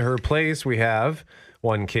 but in her place we have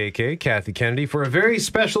 1KK, Kathy Kennedy, for a very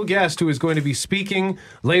special guest who is going to be speaking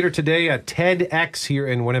later today at TEDx here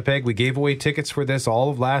in Winnipeg. We gave away tickets for this all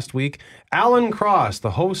of last week. Alan Cross,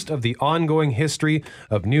 the host of the Ongoing History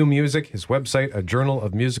of New Music, his website, a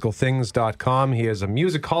journalofmusicalthings.com. He is a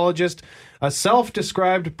musicologist, a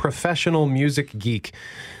self-described professional music geek,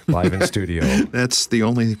 live in studio. That's the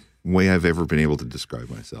only way I've ever been able to describe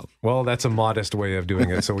myself. Well, that's a modest way of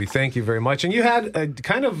doing it, so we thank you very much. And you had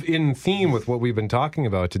kind of in theme with what we've been talking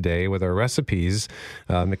about today with our recipes.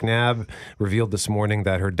 McNabb revealed this morning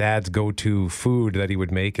that her dad's go-to food that he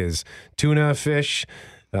would make is tuna fish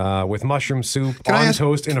with mushroom soup on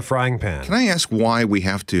toast in a frying pan. Can I ask why we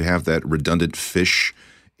have to have that redundant fish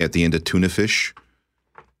at the end of tuna fish?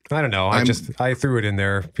 I don't know. I threw it in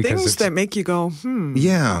there because things that make you go,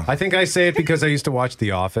 Yeah. I think I say it because I used to watch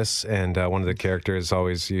The Office, and one of the characters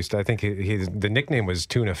always used to, I think the nickname was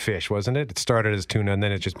Tuna Fish, wasn't it? It started as tuna, and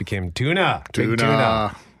then it just became tuna. Big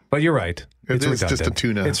tuna. But you're right. It's redundant. Just a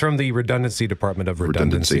tuna. It's from the redundancy department of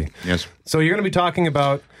redundancy. Yes. So you're going to be talking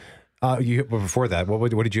about, before that,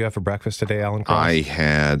 what did you have for breakfast today, Alan Cross? I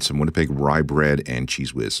had some Winnipeg rye bread and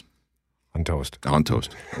cheese whiz. On toast. On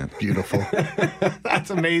toast. Yeah. Beautiful. That's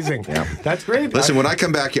amazing. Yeah. That's great. Listen, when I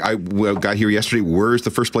come back, I got here yesterday. Where's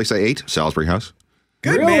the first place I ate? Salisbury House.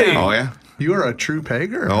 Good man. Oh, yeah. You are a true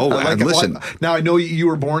Pegger. Oh, and listen. Now, I know you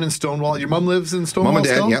were born in Stonewall. Your mom lives in Stonewall. Mom and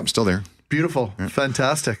Dad, still? yeah, still there. Beautiful. Yeah.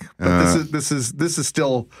 Fantastic. But this is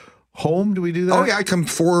still home? Do we do that? Oh, yeah. I come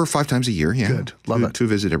 4 or 5 times a year. Yeah. Good. Love it. To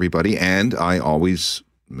visit everybody. And I always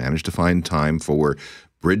manage to find time for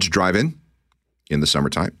Bridge Drive-In in the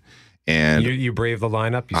summertime. And you brave the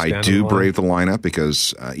lineup? I do brave the lineup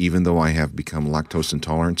because even though I have become lactose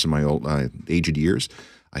intolerant in my old aged years,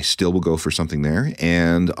 I still will go for something there.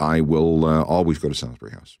 And I will always go to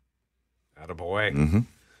Salisbury House. Attaboy. Mm-hmm.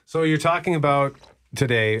 So you're talking about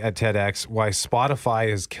today at TEDx why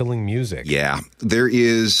Spotify is killing music. Yeah. There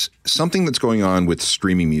is something that's going on with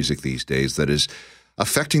streaming music these days that is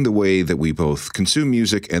affecting the way that we both consume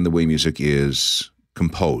music and the way music is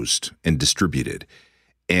composed and distributed.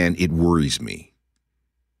 And it worries me.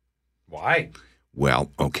 Why?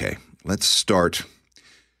 Well, okay. Let's start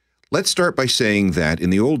by saying that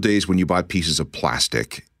in the old days when you bought pieces of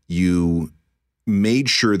plastic, you made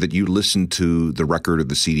sure that you listened to the record or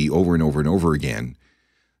the CD over and over and over again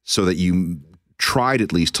so that you tried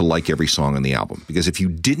at least to like every song on the album. Because if you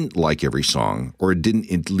didn't like every song or didn't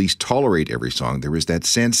at least tolerate every song, there was that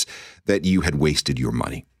sense that you had wasted your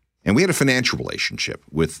money. And we had a financial relationship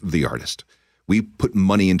with the artist. We put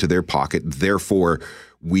money into their pocket. Therefore,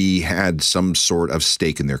 we had some sort of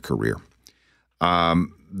stake in their career.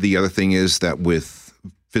 The other thing is that with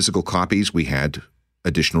physical copies, we had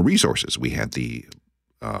additional resources. We had the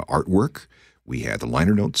artwork. We had the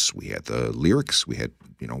liner notes. We had the lyrics. We had,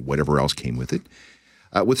 whatever else came with it.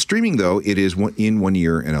 With streaming, though, it is in one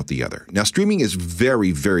ear and out the other. Now, streaming is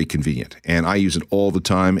very, very convenient, and I use it all the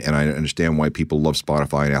time, and I understand why people love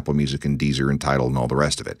Spotify and Apple Music and Deezer and Tidal and all the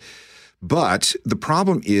rest of it. But the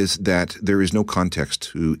problem is that there is no context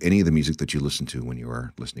to any of the music that you listen to when you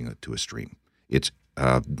are listening to a stream. It's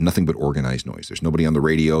nothing but organized noise. There's nobody on the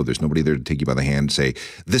radio. There's nobody there to take you by the hand and say,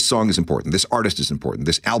 this song is important, this artist is important,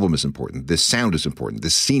 this album is important, this sound is important,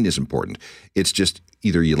 this scene is important. It's just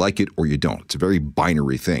either you like it or you don't. It's a very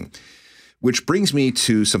binary thing. Which brings me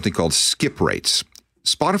to something called skip rates.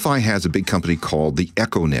 Spotify has a big company called the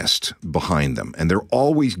Echo Nest behind them, and they're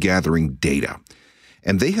always gathering data.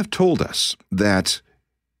 And they have told us that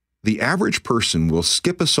the average person will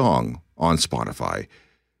skip a song on Spotify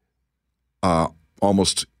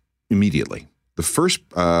almost immediately. The first,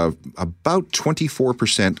 about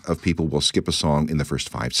 24% of people will skip a song in the first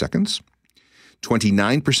 5 seconds.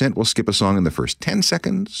 29% will skip a song in the first 10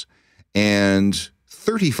 seconds. And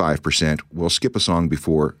 35% will skip a song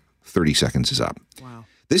before 30 seconds is up. Wow.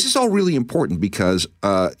 This is all really important because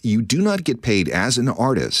you do not get paid as an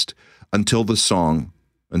artist until the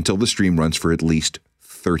stream runs for at least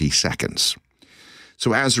 30 seconds.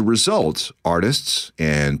 So as a result, artists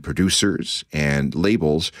and producers and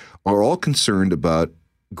labels are all concerned about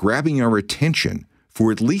grabbing our attention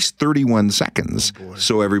for at least 31 seconds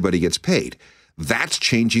so everybody gets paid. That's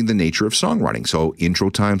changing the nature of songwriting. So intro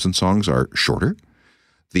times in songs are shorter.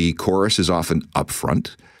 The chorus is often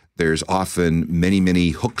upfront. There's often many, many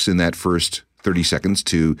hooks in that first 30 seconds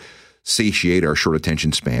to satiate our short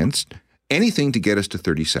attention spans. Anything to get us to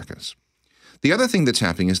 30 seconds. The other thing that's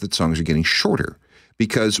happening is that songs are getting shorter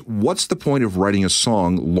because what's the point of writing a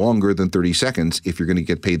song longer than 30 seconds if you're going to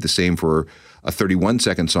get paid the same for a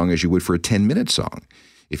 31-second song as you would for a 10-minute song?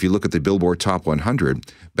 If you look at the Billboard Top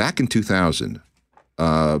 100, back in 2000,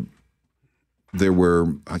 there were,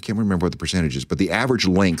 I can't remember what the percentage is, but the average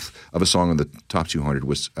length of a song on the top 200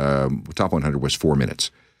 was, top 100 was 4 minutes.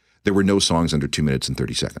 There were no songs under 2 minutes and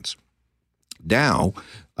 30 seconds. Now,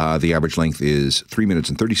 the average length is 3 minutes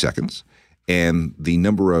and 30 seconds, and the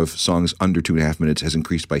number of songs under 2.5 minutes has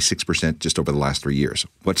increased by 6% just over the last 3 years.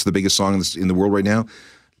 What's the biggest song in the world right now?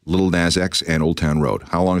 Lil Nas X and Old Town Road.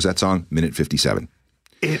 How long is that song? Minute 57.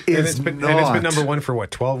 It And is it's been not. number one for what,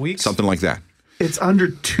 12 weeks? Something like that. It's under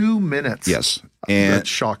 2 minutes. Yes. And that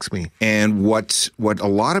shocks me. And what a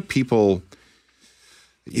lot of people,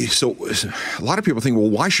 so a lot of people think, well,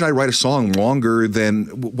 why should I write a song longer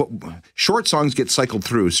than, short songs get cycled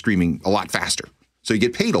through streaming a lot faster. So you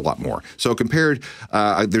get paid a lot more. So compared,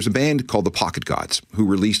 there's a band called the Pocket Gods who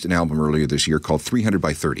released an album earlier this year called 300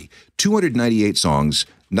 by 30. 298 songs,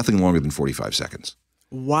 nothing longer than 45 seconds.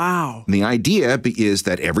 Wow. And the idea is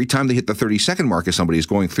that every time they hit the 30-second mark as somebody is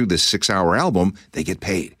going through this 6-hour album, they get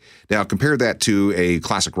paid. Now, compare that to a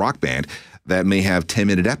classic rock band that may have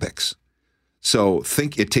 10-minute epics. So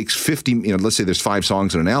think it takes 50, let's say there's 5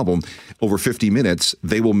 songs in an album. Over 50 minutes,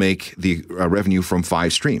 they will make the revenue from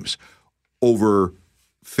 5 streams. Over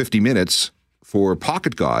 50 minutes for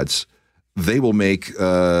Pocket Gods, they will make,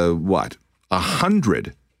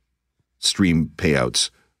 100 stream payouts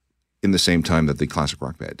in the same time that the classic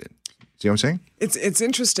rock band did. See what I'm saying? It's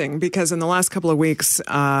interesting because in the last couple of weeks,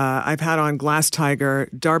 I've had on Glass Tiger,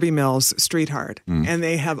 Darby Mills, Street Hard, and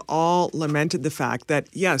they have all lamented the fact that,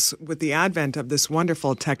 yes, with the advent of this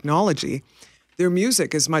wonderful technology, their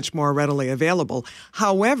music is much more readily available.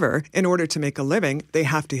 However, in order to make a living, they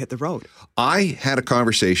have to hit the road. I had a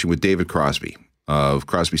conversation with David Crosby of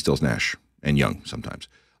Crosby, Stills, Nash, and Young sometimes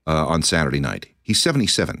on Saturday night. He's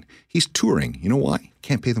 77. He's touring. You know why?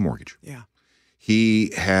 Can't pay the mortgage. Yeah. He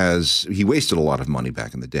wasted a lot of money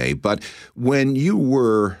back in the day. But when you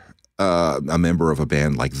were a member of a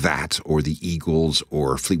band like that, or the Eagles,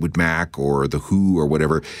 or Fleetwood Mac, or the Who, or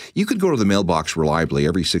whatever, you could go to the mailbox reliably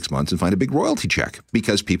every 6 months and find a big royalty check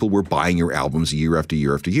because people were buying your albums year after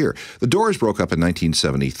year after year. The Doors broke up in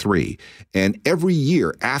 1973, and every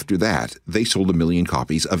year after that, they sold 1 million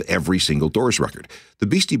copies of every single Doors record. The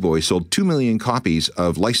Beastie Boys sold 2 million copies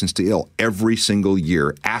of License to Ill every single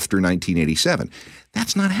year after 1987.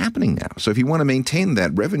 That's not happening now. So if you want to maintain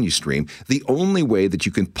that revenue stream, the only way that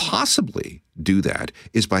you can possibly do that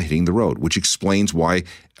is by hitting the road, which explains why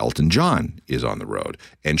Elton John is on the road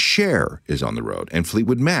and Cher is on the road and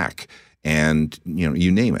Fleetwood Mac and,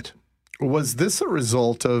 you name it. Was this a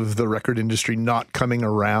result of the record industry not coming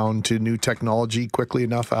around to new technology quickly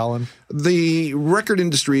enough, Alan? The record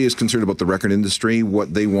industry is concerned about the record industry.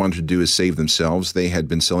 What they wanted to do is save themselves. They had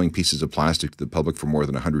been selling pieces of plastic to the public for more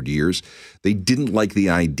than 100 years. They didn't like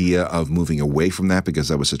the idea of moving away from that because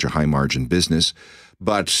that was such a high-margin business.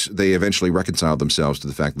 But they eventually reconciled themselves to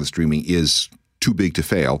the fact that streaming is too big to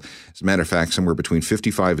fail. As a matter of fact, somewhere between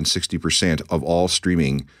 55 and 60% of all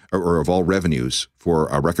streaming or of all revenues for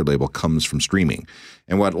a record label comes from streaming.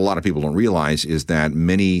 And what a lot of people don't realize is that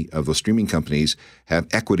many of those streaming companies have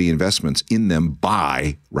equity investments in them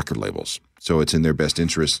by record labels. So it's in their best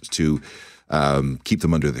interest to keep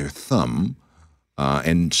them under their thumb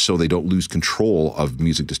and so they don't lose control of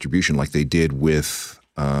music distribution like they did with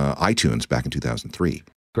iTunes back in 2003.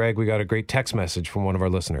 Greg, we got a great text message from one of our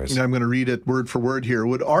listeners. I'm going to read it word for word here.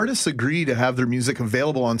 Would artists agree to have their music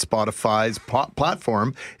available on Spotify's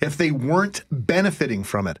platform if they weren't benefiting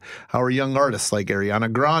from it? How are young artists like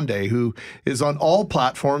Ariana Grande, who is on all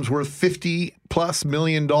platforms worth $50+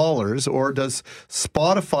 million, or does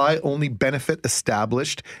Spotify only benefit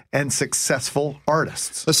established and successful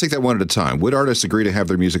artists? Let's take that one at a time. Would artists agree to have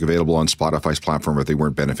their music available on Spotify's platform if they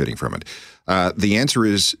weren't benefiting from it? The answer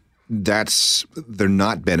is they're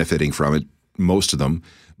not benefiting from it, most of them,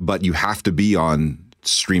 but you have to be on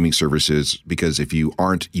streaming services because if you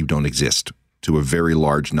aren't, you don't exist to a very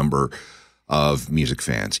large number of music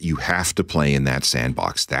fans. You have to play in that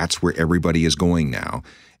sandbox. That's where everybody is going now,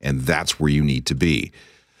 and that's where you need to be.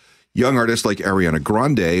 Young artists like Ariana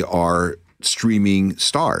Grande are streaming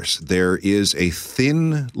stars. There is a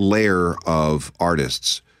thin layer of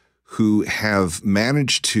artists who have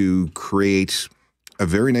managed to create a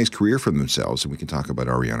very nice career for themselves. And we can talk about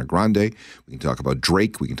Ariana Grande, we can talk about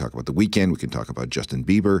Drake, we can talk about The Weeknd, we can talk about Justin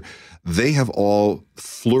Bieber. They have all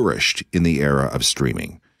flourished in the era of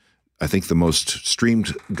streaming. I think the most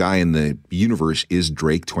streamed guy in the universe is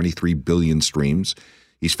Drake, 23 billion streams.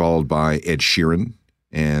 He's followed by Ed Sheeran.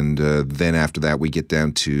 And then after that, we get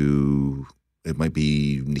down to, it might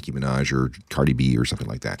be Nicki Minaj or Cardi B or something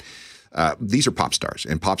like that. These are pop stars,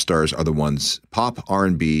 and pop stars are the ones, pop,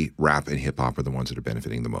 R&B, rap, and hip-hop are the ones that are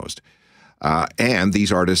benefiting the most. And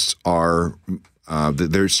these artists are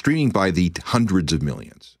they're streaming by the hundreds of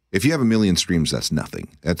millions. If you have 1 million streams, that's nothing.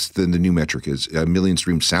 That's the new metric is 1 million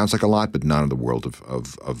streams sounds like a lot, but not in the world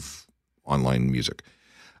of online music.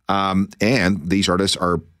 And these artists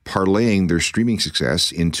are parlaying their streaming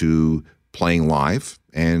success into playing live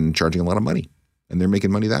and charging a lot of money. And they're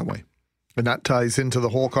making money that way. And that ties into the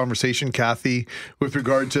whole conversation, Kathy, with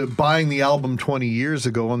regard to buying the album 20 years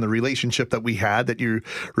ago and the relationship that we had that you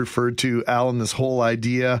referred to, Alan, this whole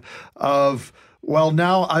idea of, well,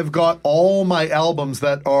 now I've got all my albums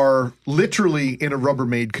that are literally in a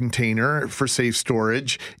Rubbermaid container for safe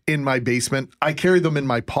storage in my basement. I carry them in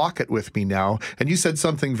my pocket with me now. And you said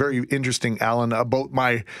something very interesting, Alan, about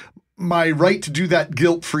my right to do that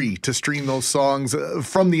guilt-free, to stream those songs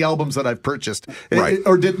from the albums that I've purchased. Right.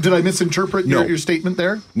 Or did I misinterpret No. your statement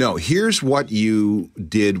there? No, here's what you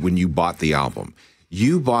did when you bought the album.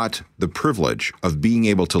 You bought the privilege of being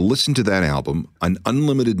able to listen to that album an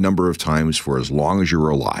unlimited number of times for as long as you were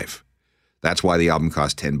alive. That's why the album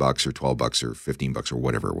cost $10 or $12 or $15 or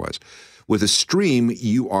whatever it was. With a stream,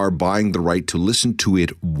 you are buying the right to listen to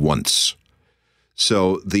it once.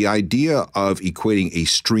 So the idea of equating a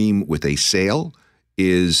stream with a sale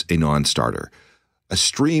is a non-starter. A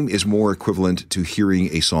stream is more equivalent to hearing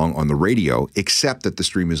a song on the radio, except that the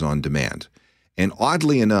stream is on demand. And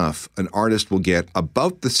oddly enough, an artist will get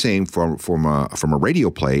about the same from a radio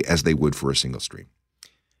play as they would for a single stream.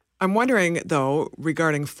 I'm wondering, though,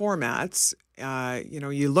 regarding formats,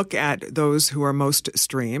 you look at those who are most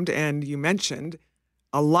streamed, and you mentioned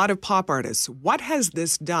a lot of pop artists. What has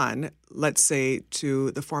this done, let's say,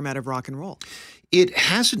 to the format of rock and roll? It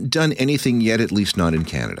hasn't done anything yet, at least not in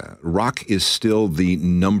Canada. Rock is still the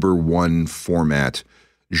number one format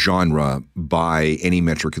genre by any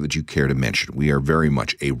metric that you care to mention. We are very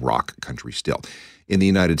much a rock country still. In the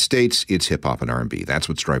United States, it's hip-hop and R&B. That's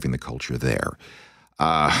what's driving the culture there.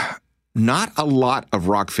 Not a lot of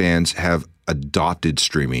rock fans have adopted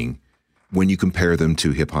streaming when you compare them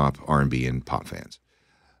to hip-hop, R&B, and pop fans.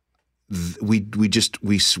 We're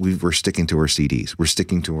sticking to our CDs. We're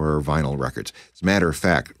sticking to our vinyl records. As a matter of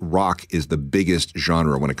fact, rock is the biggest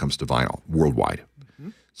genre when it comes to vinyl worldwide. Mm-hmm.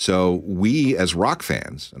 So we as rock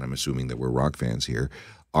fans, and I'm assuming that we're rock fans here,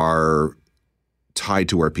 are tied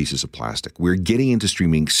to our pieces of plastic. We're getting into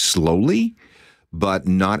streaming slowly, but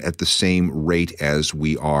not at the same rate as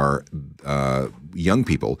we are young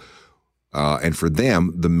people. And for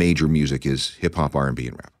them, the major music is hip-hop, R&B,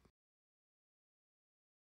 and rap.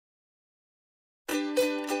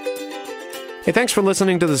 Hey, thanks for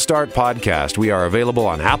listening to the Start Podcast. We are available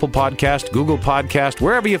on Apple Podcast, Google Podcast,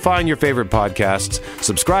 wherever you find your favorite podcasts.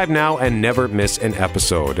 Subscribe now and never miss an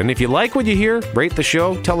episode. And if you like what you hear, rate the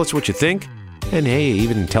show, tell us what you think, and hey,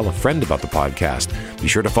 even tell a friend about the podcast. Be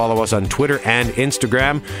sure to follow us on Twitter and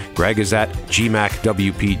Instagram. Greg is at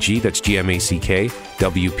GMACWPG, that's GMACK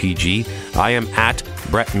WPG. I am at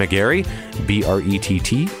Brett McGarry,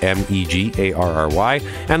 BRETTMEGARRY.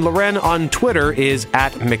 And Loren on Twitter is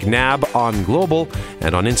at McNabb on Global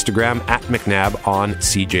and on Instagram at McNabb on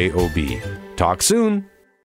CJOB. Talk soon.